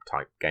shoot 'em up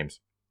type games,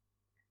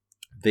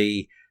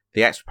 the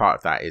extra part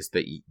of that is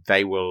that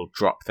they will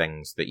drop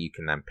things that you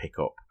can then pick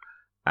up,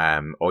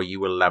 or you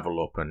will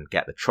level up and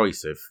get the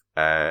choice of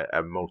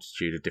a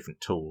multitude of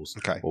different tools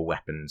or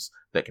weapons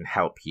that can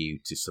help you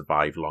to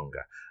survive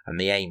longer. And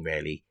the aim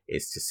really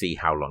is to see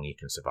how long you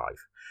can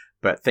survive.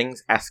 But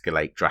things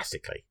escalate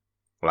drastically.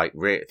 Like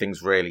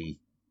things really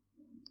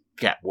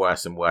get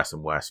worse and worse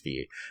and worse for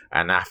you.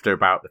 And after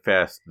about the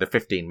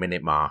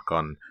 15-minute mark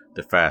on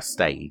the first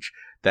stage,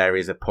 there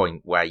is a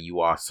point where you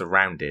are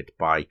surrounded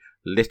by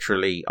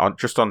literally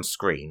just on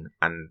screen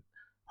and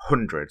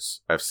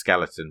hundreds of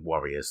skeleton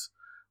warriors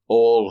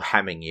all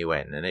hemming you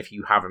in. And if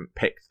you haven't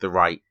picked the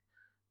right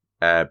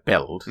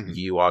build,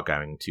 you are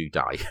going to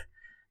die.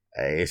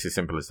 It's as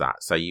simple as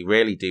that. So you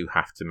really do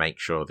have to make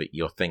sure that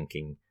you're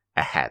thinking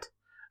ahead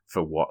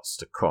for what's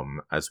to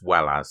come, as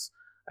well as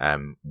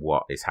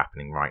what is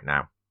happening right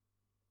now.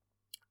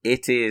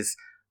 It is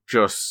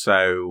just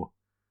so,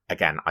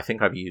 again, I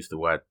think I've used the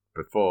word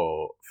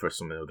before for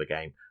some other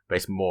game, but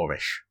it's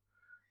Moorish.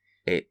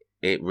 It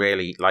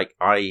really,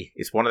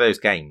 it's one of those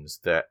games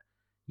that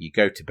you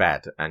go to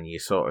bed and you're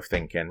sort of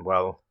thinking,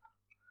 well,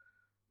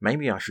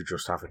 maybe I should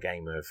just have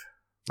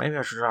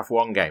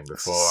one game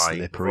before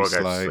I go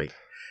to sleep.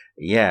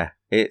 Yeah,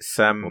 it's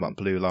all that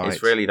blue light.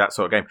 It's really that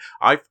sort of game.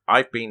 I've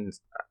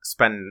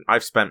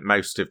spent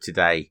most of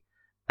today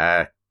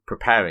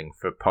preparing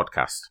for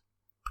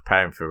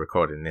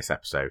recording this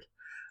episode,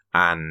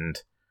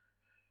 and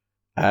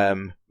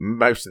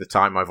most of the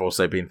time I've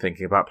also been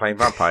thinking about playing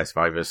Vampire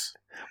Survivors,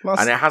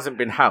 and it hasn't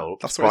been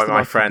helped by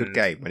my friend. Good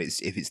game when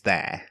if it's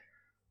there.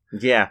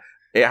 Yeah,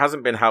 it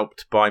hasn't been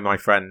helped by my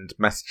friend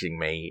messaging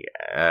me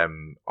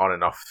on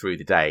and off through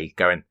the day,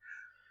 going,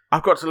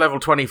 "I've got to level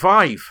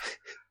 25,"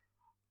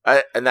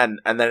 and then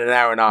an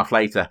hour and a half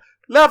later,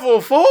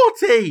 level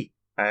 40.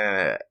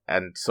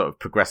 And sort of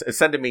progress,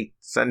 sending me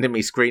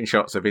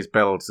screenshots of his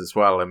builds as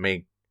well, and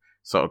me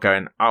sort of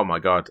going, "Oh my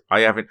god, I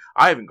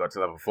haven't got to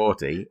level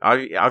 40.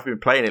 I've been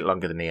playing it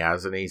longer than he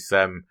has, and he's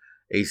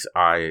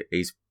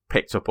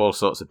picked up all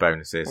sorts of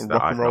bonuses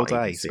that I've not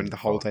even seen. Spend the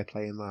whole day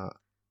playing that."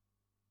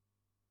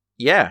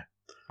 Yeah,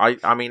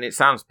 I mean, it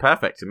sounds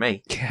perfect to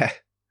me. Yeah,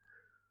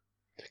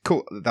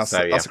 cool. That's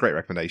a great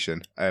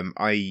recommendation.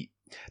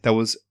 There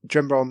was, do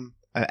you remember on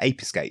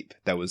Ape Escape,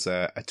 there was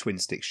a twin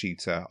stick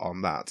shooter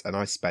on that, and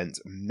I spent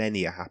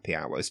many a happy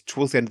hours.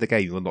 Towards the end of the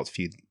game, you unlocked a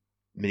few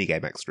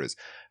minigame extras,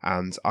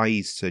 and I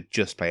used to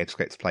just play Ape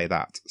Escape to play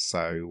that.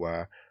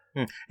 So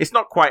it's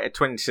not quite a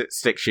twin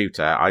stick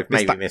shooter. I've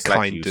maybe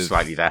misled you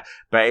slightly there,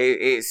 but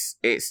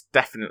it's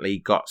definitely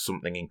got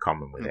something in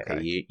common with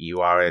it. You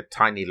are a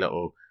tiny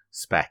little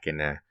speck in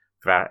a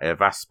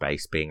vast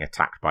space being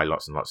attacked by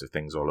lots and lots of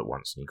things all at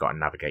once, and you've got to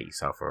navigate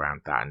yourself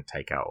around that and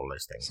take out all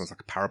those things. Sounds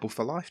like a parable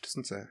for life,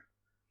 doesn't it?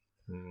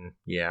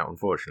 Yeah,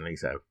 unfortunately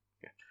so.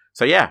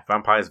 So yeah,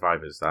 Vampire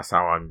Survivors, that's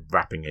how I'm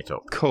wrapping it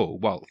up. Cool,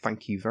 well,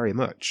 thank you very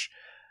much.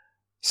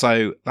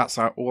 So that's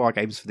all our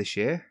games for this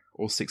year.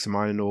 All 6 of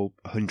mine and all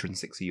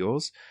 106 of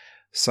yours.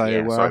 So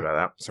yeah, sorry about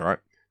that. It's alright.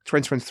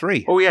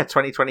 2023. Oh yeah,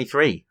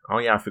 2023. Oh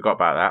yeah, I forgot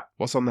about that.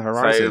 What's on the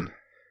horizon? So,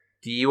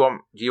 do you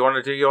want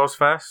to do yours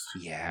first?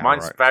 Yeah.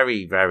 Mine's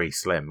very, very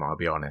slim, I'll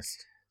be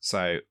honest.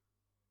 So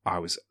I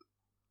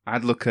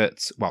looked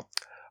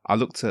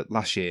at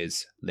last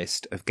year's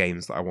list of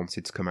games that I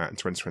wanted to come out in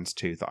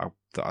 2022 that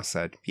I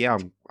said, yeah,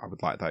 I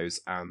would like those,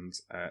 and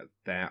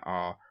there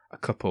are a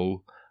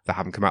couple that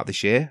haven't come out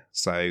this year,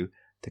 so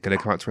they're going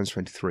to come out in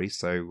 2023.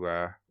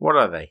 So what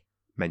are they?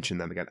 Mention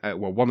them again.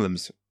 Well, one of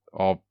them's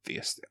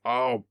obviously.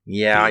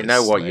 Yeah, I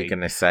know what you're going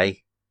to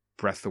say.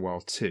 Breath of the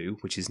Wild 2,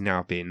 which has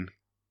now been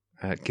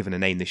given a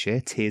name this year,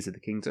 Tears of the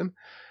Kingdom,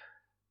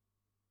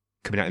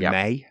 coming out in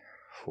May.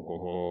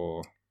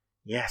 Oh.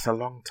 Yes, a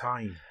long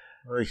time.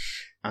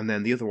 Oish. And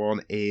then the other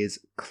one is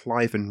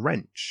Clive and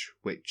Wrench,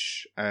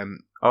 which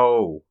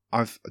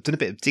I've done a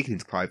bit of digging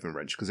into Clive and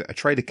Wrench because a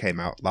trailer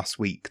came out last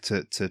week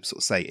to sort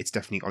of say it's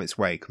definitely on its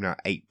way, coming out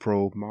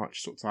April,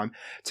 March sort of time.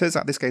 Turns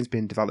out this game's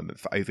been in development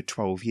for over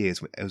 12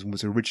 years. It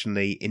was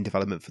originally in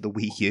development for the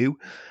Wii U.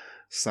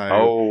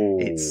 So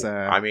it's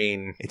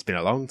been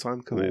a long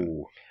time coming.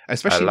 Ooh,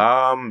 especially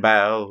alarm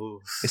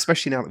bells.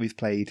 Especially now that we've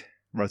played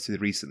relatively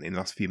recently, in the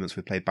last few months,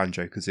 we've played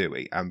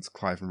Banjo-Kazooie, and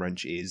Clive and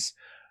Wrench is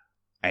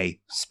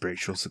a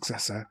spiritual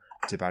successor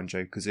to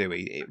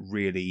Banjo-Kazooie. It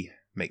really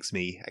makes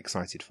me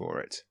excited for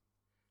it.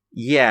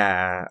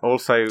 Yeah.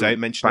 Also, don't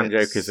mention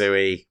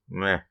Banjo-Kazooie.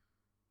 Meh.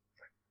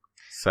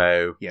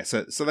 So yeah.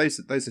 So those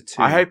are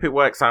two. I hope it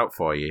works out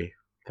for you.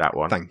 That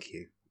one. Thank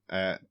you.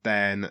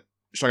 Then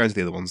shall I go to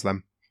the other ones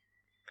then?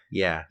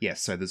 Yeah. Yeah.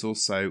 So there's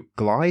also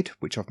Glide,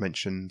 which I've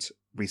mentioned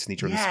recently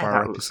during the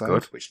Spyro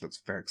episode, which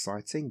looks very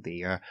exciting.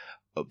 The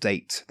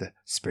update, the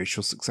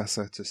spiritual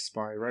successor to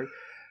Spyro.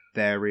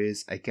 There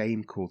is a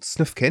game called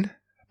Snufkin,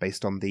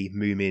 based on the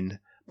Moomin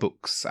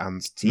books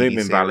and TV Moomin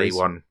series. Valley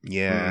one.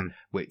 Yeah,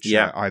 which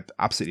I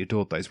absolutely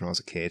adored those when I was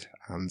a kid,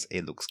 and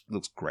it looks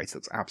great. It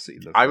looks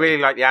absolutely lovely. I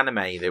really like the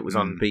anime that was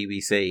on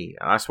BBC.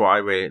 That's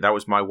what that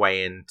was my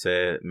way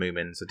into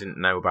Moomins. I didn't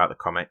know about the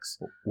comics.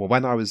 Well,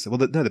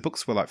 the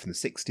books were like from the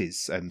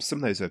 60s. Some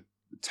of those are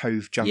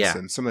Tove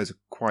Jansson. Some of those are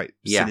quite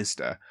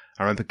sinister.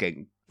 I remember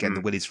getting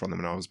the willies from them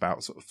when I was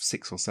about sort of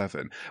 6 or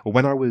 7. Or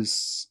when I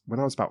was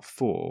about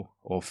 4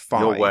 or 5.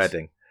 Your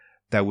wording.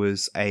 There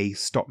was a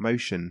stop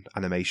motion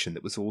animation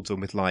that was all done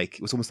with it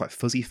was almost like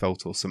Fuzzy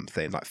Felt or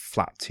something, like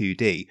flat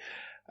 2D.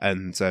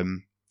 And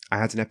I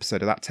had an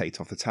episode of that taped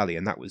off the telly,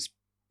 and that was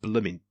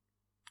blooming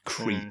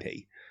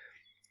creepy.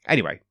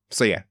 Anyway,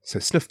 so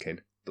Snufkin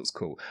looks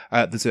cool.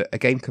 There's a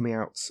game coming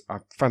out. I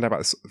found out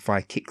about this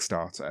via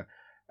Kickstarter.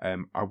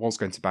 I was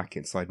going to back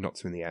it, decided not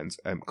to in the end,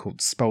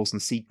 called Spells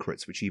and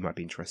Secrets, which you might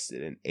be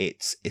interested in.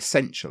 It's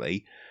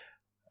essentially,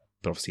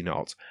 but obviously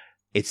not,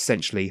 it's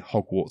essentially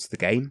Hogwarts the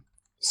game.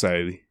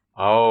 So,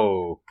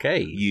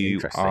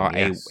 you are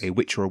a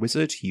witch or a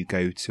wizard. You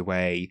go to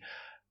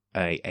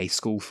a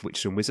school for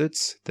witches and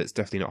wizards that's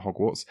definitely not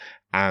Hogwarts,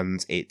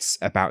 and it's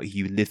about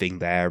you living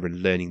there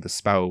and learning the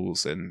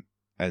spells and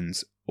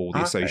all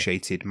the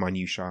associated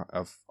minutiae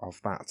of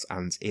that.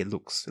 And it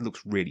looks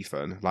really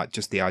fun. Like,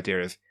 just the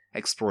idea of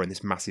exploring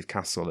this massive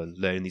castle and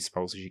learning these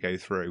spells as you go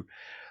through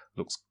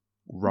looks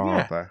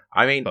rather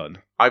fun.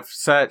 I've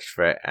searched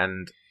for it,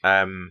 and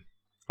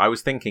I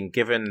was thinking,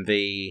 given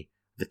the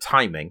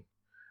timing,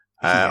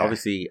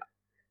 obviously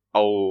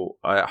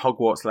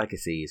Hogwarts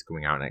Legacy is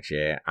coming out next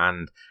year,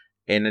 and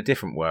in a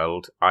different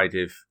world I'd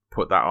have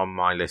put that on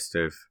my list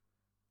of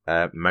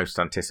most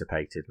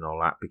anticipated and all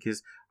that,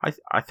 because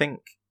I think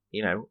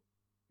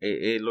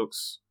it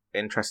looks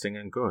interesting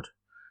and good,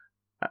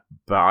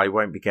 but I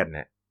won't be getting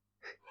it.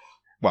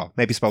 Well,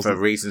 maybe Spells for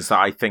reasons that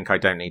I think I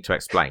don't need to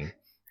explain.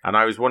 And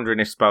I was wondering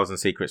if Spells and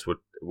Secrets would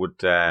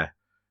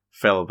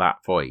fill that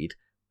void,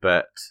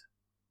 but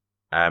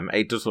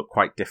it does look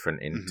quite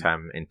different in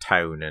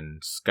tone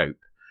and scope.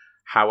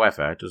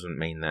 However, it doesn't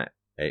mean that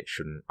I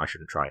shouldn't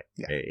try it.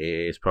 Yeah.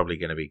 It is probably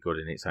going to be good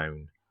in its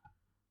own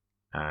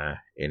on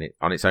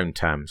its own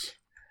terms.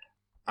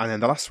 And then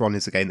the last one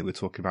is a game that we're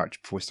talking about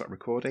before we start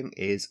recording,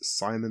 is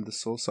Simon the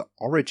Sorcerer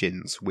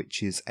Origins,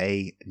 which is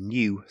a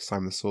new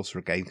Simon the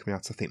Sorcerer game coming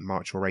out, I think,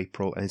 March or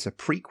April, and it's a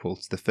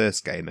prequel to the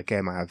first game, a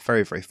game I have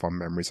very, very fond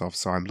memories of,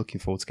 so I'm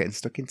looking forward to getting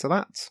stuck into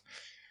that.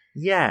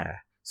 Yeah.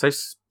 So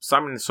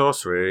Simon the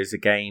Sorcerer is a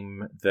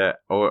game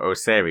or a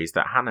series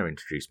that Hannah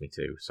introduced me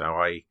to, so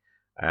I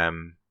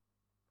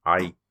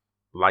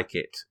like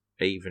it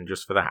even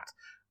just for that.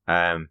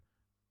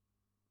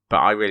 But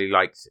I really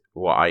liked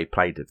what I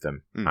played of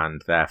them,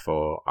 and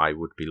therefore I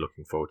would be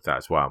looking forward to that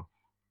as well.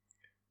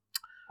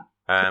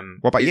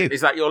 What about you?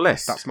 Is that your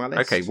list? That's my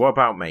list. Okay, what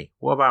about me?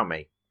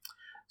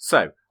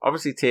 So,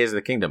 obviously Tears of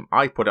the Kingdom,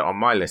 I put it on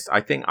my list.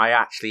 I think I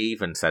actually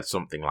even said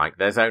something like,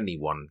 there's only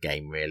one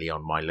game really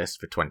on my list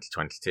for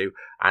 2022,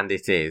 and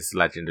it is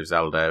Legend of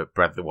Zelda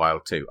Breath of the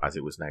Wild 2, as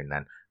it was known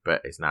then,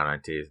 but it's now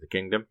known Tears of the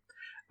Kingdom.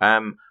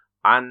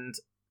 And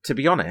to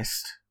be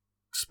honest,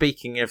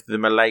 speaking of the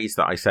malaise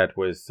that I said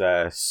was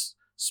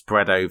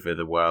spread over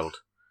the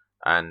world,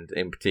 and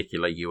in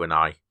particular you and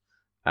I,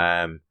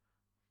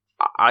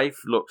 I've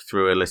looked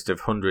through a list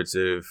of hundreds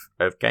of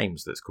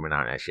games that's coming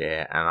out next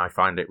year, and I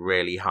find it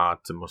really hard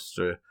to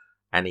muster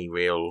any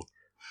real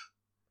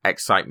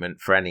excitement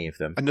for any of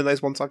them. And are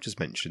those ones I've just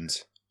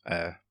mentioned?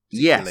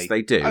 Yes,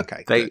 they do.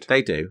 Okay,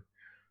 they do.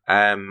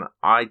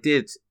 I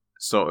did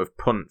sort of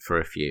punt for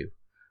a few,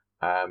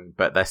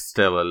 but they're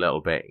still a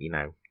little bit,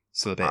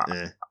 Still a bit.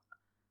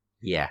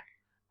 Yeah.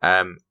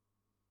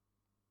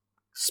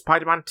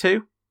 Spider-Man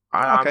 2.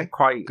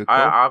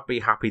 I'd be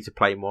happy to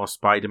play more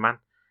Spider-Man,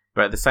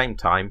 but at the same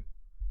time,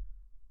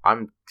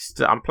 I'm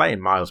playing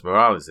Miles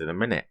Morales in a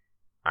minute,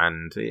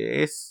 and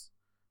it's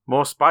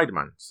more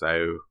Spider-Man.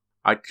 So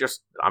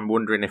I'm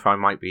wondering if I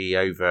might be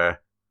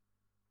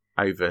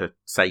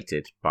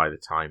oversated by the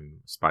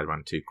time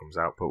Spider-Man 2 comes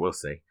out, but we'll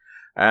see.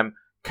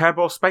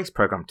 Kerbal Space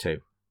Program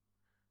 2.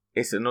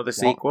 It's another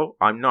sequel.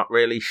 I'm not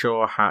really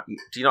sure how...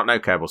 Do you not know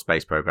Kerbal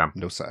Space Program?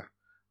 No, sir.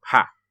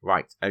 Ha!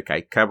 Right.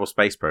 Okay. Kerbal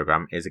Space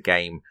Program is a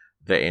game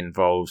that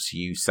involves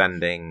you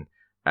sending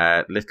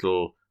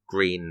little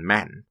green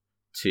men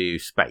to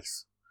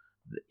space.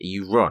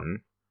 You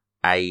run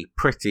a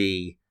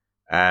pretty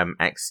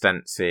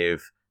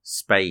extensive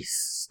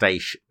space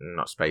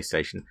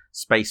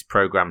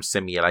program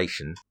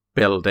simulation,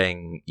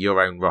 building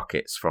your own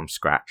rockets from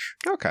scratch.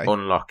 Okay.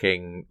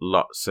 Unlocking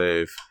lots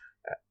of,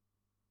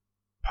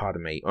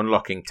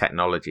 unlocking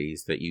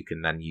technologies that you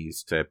can then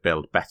use to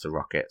build better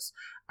rockets.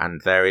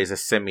 And there is a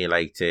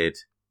simulated,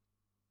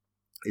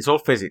 it's all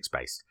physics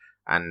based.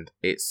 And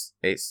it's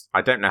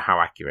I don't know how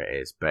accurate it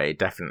is, but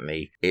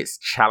it's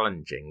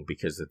challenging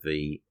because of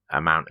the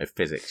amount of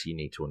physics you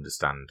need to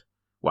understand.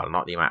 Well,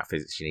 not the amount of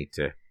physics you need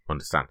to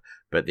understand,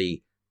 but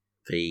the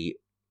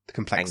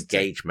complexity,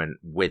 engagement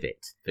with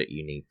it that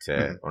you need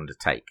to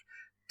undertake.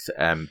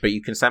 But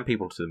you can send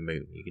people to the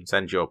moon. You can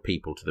send your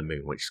people to the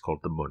moon, which is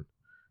called the Mun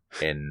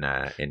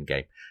in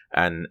game.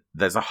 And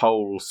there's a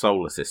whole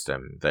solar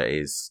system that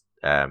is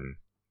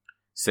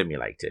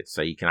simulated,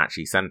 so you can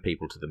actually send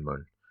people to the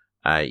Mun.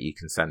 You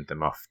can send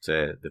them off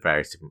to the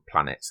various different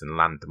planets and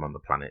land them on the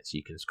planets.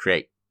 You can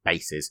create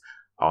bases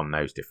on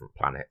those different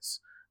planets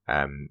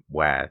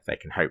where they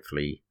can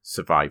hopefully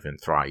survive and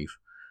thrive,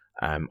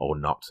 or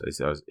not,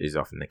 is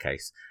often the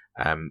case.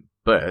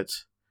 But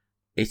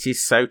it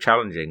is so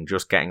challenging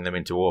just getting them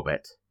into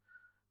orbit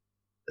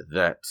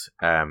that,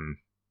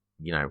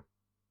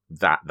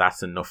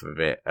 that's enough of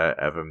it,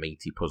 of a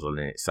meaty puzzle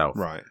in itself.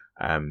 Right.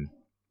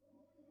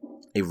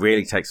 It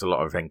really takes a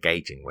lot of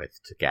engaging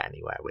with to get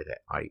anywhere with it,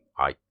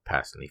 I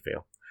personally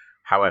feel.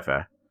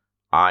 However,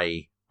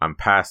 I'm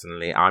just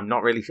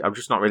not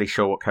really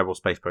sure what Kerbal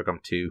Space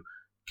Program 2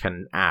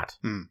 can add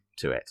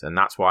to it. And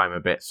that's why I'm a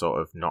bit sort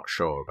of not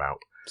sure about.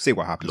 See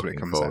what happens when it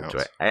comes out.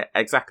 To it.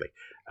 Exactly.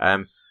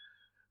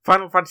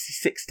 Final Fantasy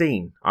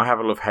 16. I have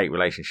a love-hate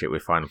relationship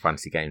with Final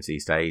Fantasy games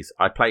these days.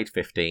 I played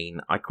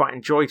 15. I quite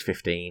enjoyed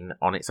 15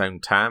 on its own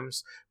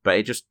terms, but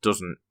it just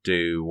doesn't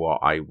do what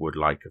I would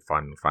like a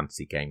Final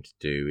Fantasy game to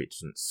do. It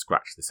doesn't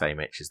scratch the same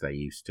itch as they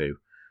used to.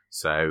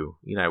 So,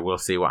 we'll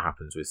see what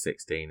happens with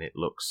 16. It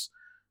looks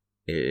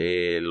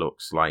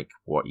like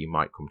what you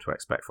might come to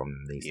expect from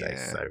them these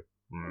days, so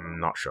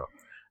not sure.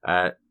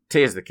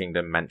 Tears of the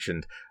Kingdom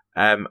mentioned.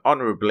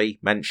 Honourably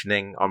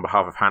mentioning on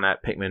behalf of Hannah,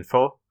 Pikmin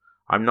 4.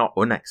 I'm not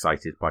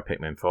unexcited by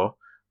Pikmin 4,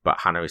 but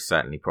Hannah is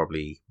certainly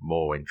probably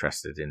more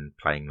interested in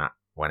playing that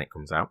when it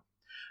comes out.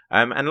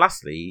 And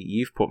lastly,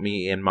 you've put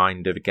me in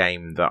mind of a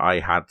game that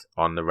I had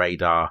on the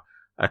radar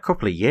a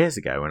couple of years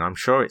ago, and I'm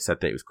sure it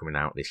said that it was coming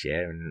out this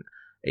year, and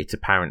it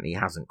apparently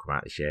hasn't come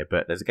out this year,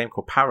 but there's a game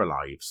called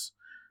Paralives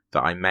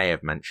that I may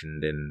have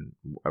mentioned in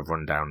a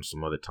rundown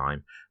some other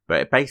time.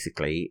 But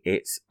basically,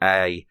 it's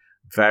a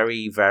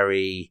very,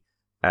 very,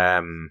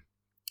 a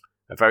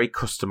very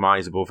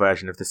customizable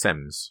version of The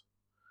Sims.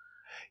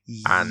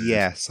 And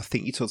yes, I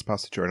think you talked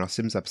about it during our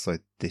Sims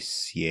episode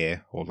this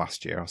year or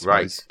last year, I suppose.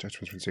 Right.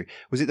 2023.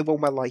 Was it the one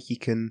where you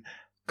can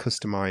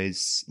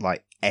customize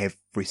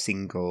every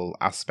single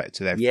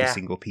aspect of every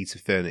single piece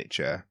of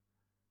furniture?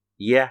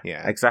 Yeah,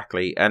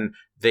 exactly. And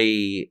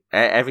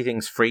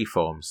everything's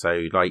freeform, so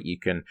you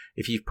can,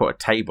 if you've put a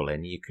table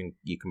in, you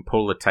can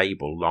pull the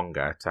table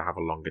longer to have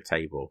a longer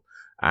table,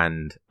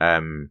 and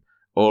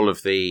all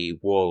of the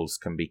walls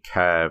can be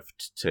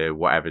curved to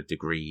whatever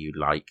degree you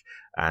like,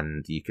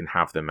 and you can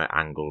have them at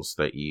angles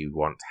that you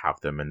want to have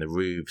them. And the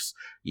roofs,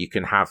 you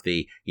can have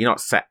you're not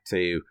set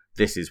to,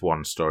 this is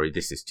one story,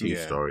 this is two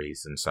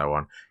stories, and so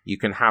on. You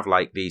can have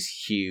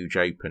these huge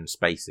open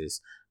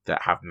spaces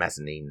that have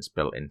mezzanines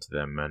built into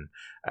them,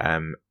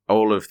 and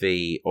all of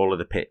the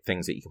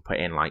things that you can put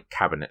in, like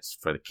cabinets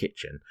for the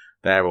kitchen,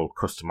 they're all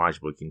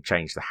customizable. You can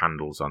change the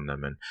handles on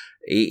them, and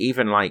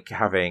even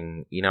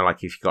having,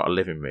 if you've got a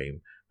living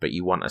room but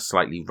you want a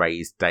slightly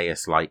raised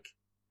dais-like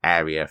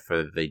area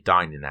for the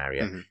dining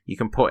area, you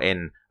can put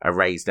in a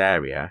raised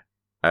area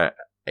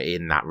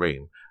in that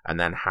room, and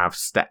then have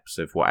steps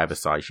of whatever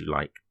size you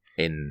like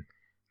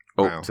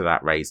up to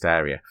that raised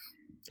area.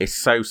 It's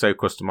so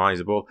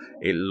customizable.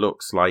 It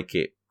looks like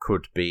it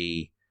could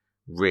be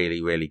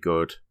really, really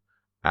good.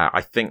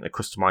 I think the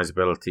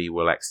customizability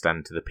will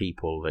extend to the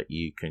people that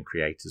you can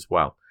create as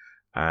well.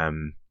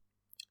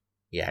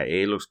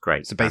 It looks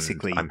great. So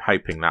basically, I'm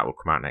hoping that will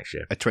come out next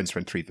year. A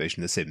 2023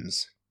 version of The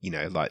Sims.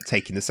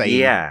 Taking the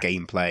same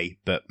gameplay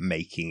but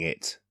making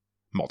it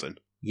modern.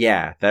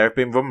 Yeah, there have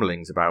been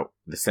rumblings about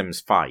The Sims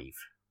 5.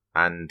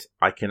 And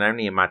I can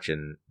only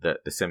imagine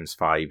that The Sims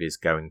 5 is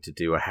going to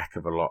do a heck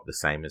of a lot the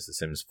same as The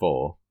Sims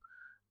 4.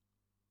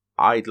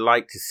 I'd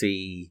like to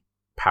see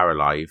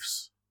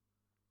Paralives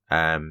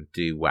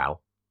do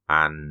well,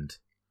 and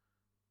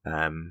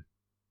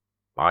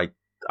I'd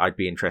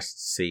be interested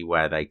to see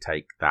where they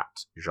take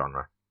that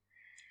genre.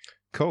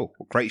 Cool.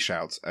 Great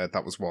shout.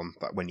 That was one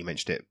that when you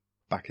mentioned it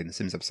back in the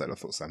Sims episode, I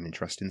thought sounded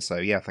interesting. So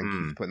thank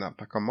you for putting that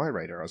back on my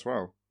radar as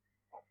well.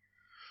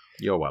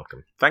 You're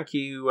welcome. Thank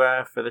you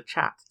for the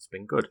chat. It's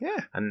been good.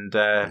 Yeah. And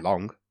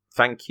long.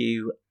 Thank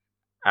you.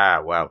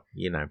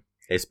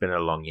 It's been a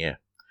long year.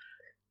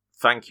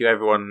 Thank you,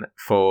 everyone,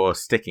 for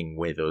sticking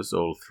with us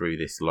all through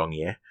this long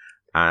year.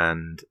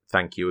 And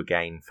thank you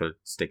again for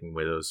sticking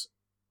with us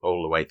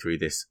all the way through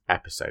this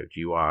episode.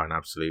 You are an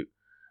absolute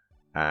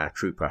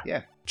trooper.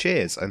 Yeah.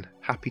 Cheers and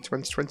happy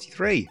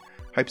 2023.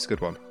 Hope it's a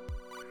good one.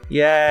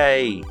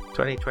 Yay!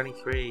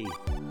 2023.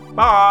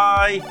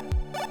 Bye!